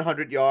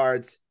 1,100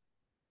 yards.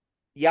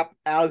 Yep,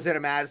 Alexander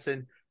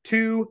Madison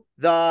to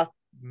the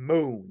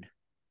moon.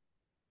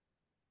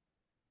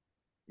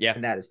 Yeah.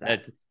 And that is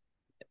that.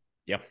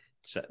 Yep.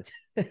 So,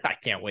 I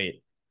can't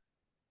wait.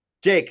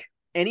 Jake,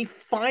 any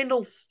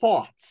final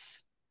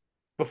thoughts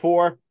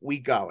before we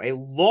go? A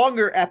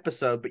longer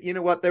episode, but you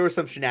know what? There were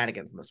some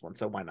shenanigans in this one,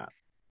 so why not?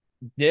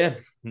 Yeah.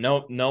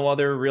 No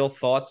other real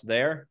thoughts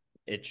there.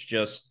 It's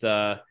just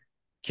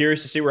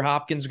curious to see where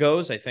Hopkins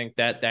goes. I think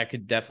that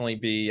could definitely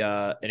be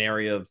an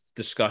area of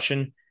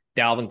discussion.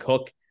 Dalvin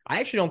Cook. I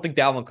actually don't think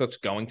Dalvin Cook's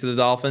going to the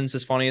Dolphins,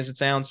 as funny as it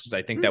sounds, because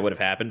I think that would have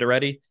happened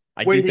already.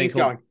 Where do you think he's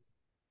going?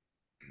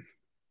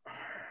 I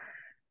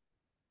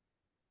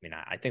mean,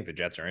 I think the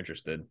Jets are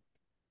interested.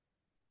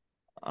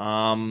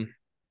 All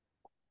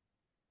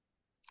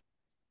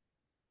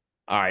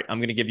right, I'm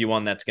going to give you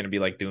one that's going to be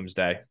like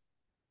doomsday. I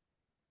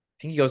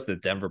think he goes to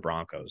the Denver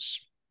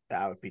Broncos.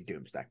 That would be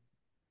doomsday.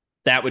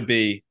 That would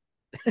be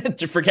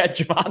to forget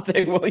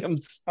Javonte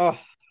Williams. Oh,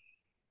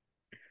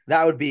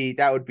 that would be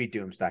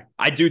doomsday.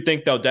 I do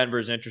think though Denver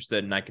is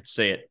interested, and I could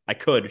see it. I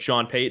could.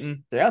 Sean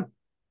Payton. Yeah,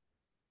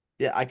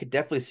 I could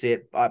definitely see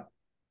it.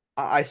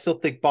 I still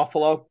think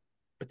Buffalo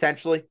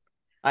potentially.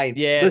 Listen,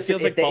 it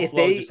feels like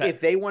Buffalo if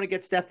they want to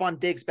get Stephon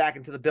Diggs back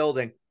into the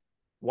building,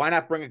 why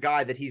not bring a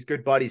guy that he's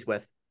good buddies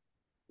with?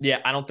 Yeah,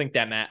 I don't think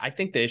that Matt. I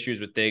think the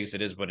issues with Diggs,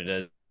 it is what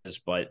it is,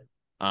 but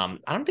I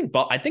don't think.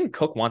 I think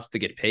Cook wants to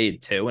get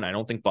paid too, and I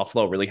don't think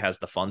Buffalo really has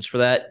the funds for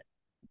that.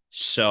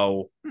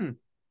 So,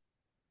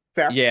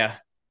 fair. Yeah,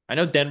 I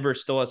know Denver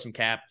still has some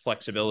cap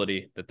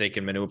flexibility that they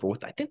can maneuver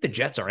with. I think the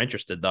Jets are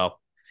interested though,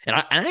 and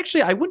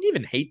actually I wouldn't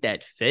even hate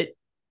that fit,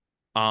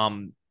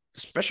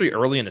 especially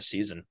early in the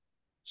season.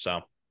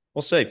 So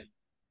we'll see.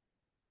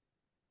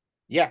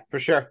 Yeah, for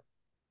sure.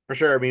 for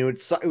sure. I mean,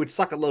 it would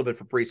suck a little bit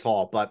for Breece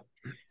Hall, but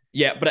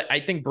yeah, but I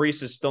think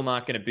Breece is still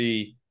not going to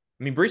be.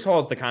 I mean, Breece Hall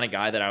is the kind of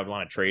guy that I would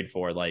want to trade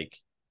for, like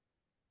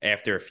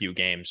after a few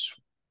games.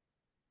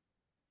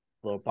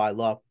 little by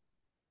low,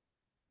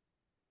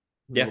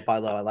 Yeah, little by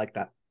low. I like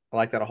that. I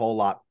like that a whole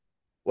lot.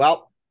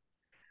 Well,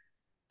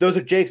 those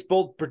are Jake's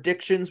bold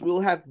predictions.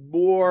 We'll have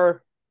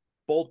more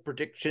bold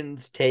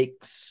predictions,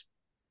 takes,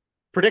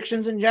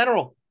 predictions in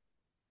general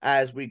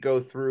as we go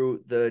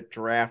through the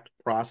draft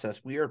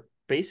process. We are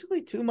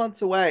basically 2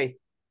 months away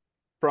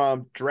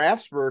from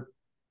drafts. We're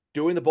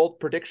doing the bold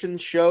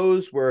predictions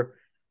shows. We're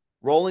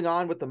rolling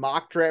on with the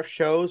mock draft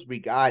shows. We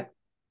got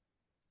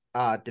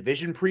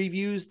division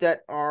previews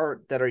that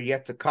are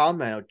yet to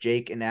come. I know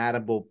Jake and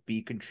Adam will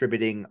be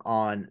contributing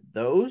on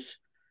those.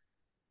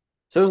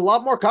 So there's a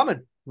lot more coming.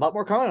 A lot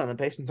more coming on the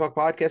Basement Talk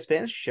Podcast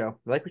Fantasy Show. If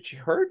you like what you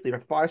heard, leave a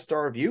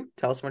 5-star review.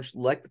 Tell us how much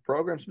you like the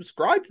program.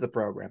 Subscribe to the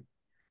program.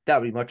 That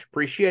would be much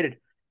appreciated.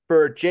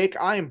 For Jake,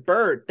 I am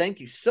Bird.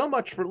 Thank you so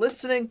much for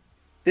listening.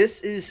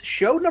 This is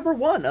show number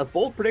 1 of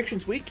Bold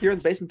Predictions Week here on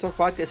the Basement Talk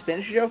Podcast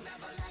Fantasy Show.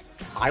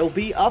 I will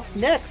be up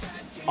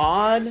next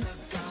on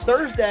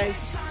Thursday.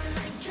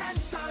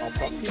 I'll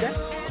talk to you then.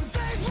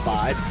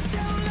 Bye.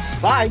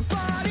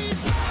 Bye.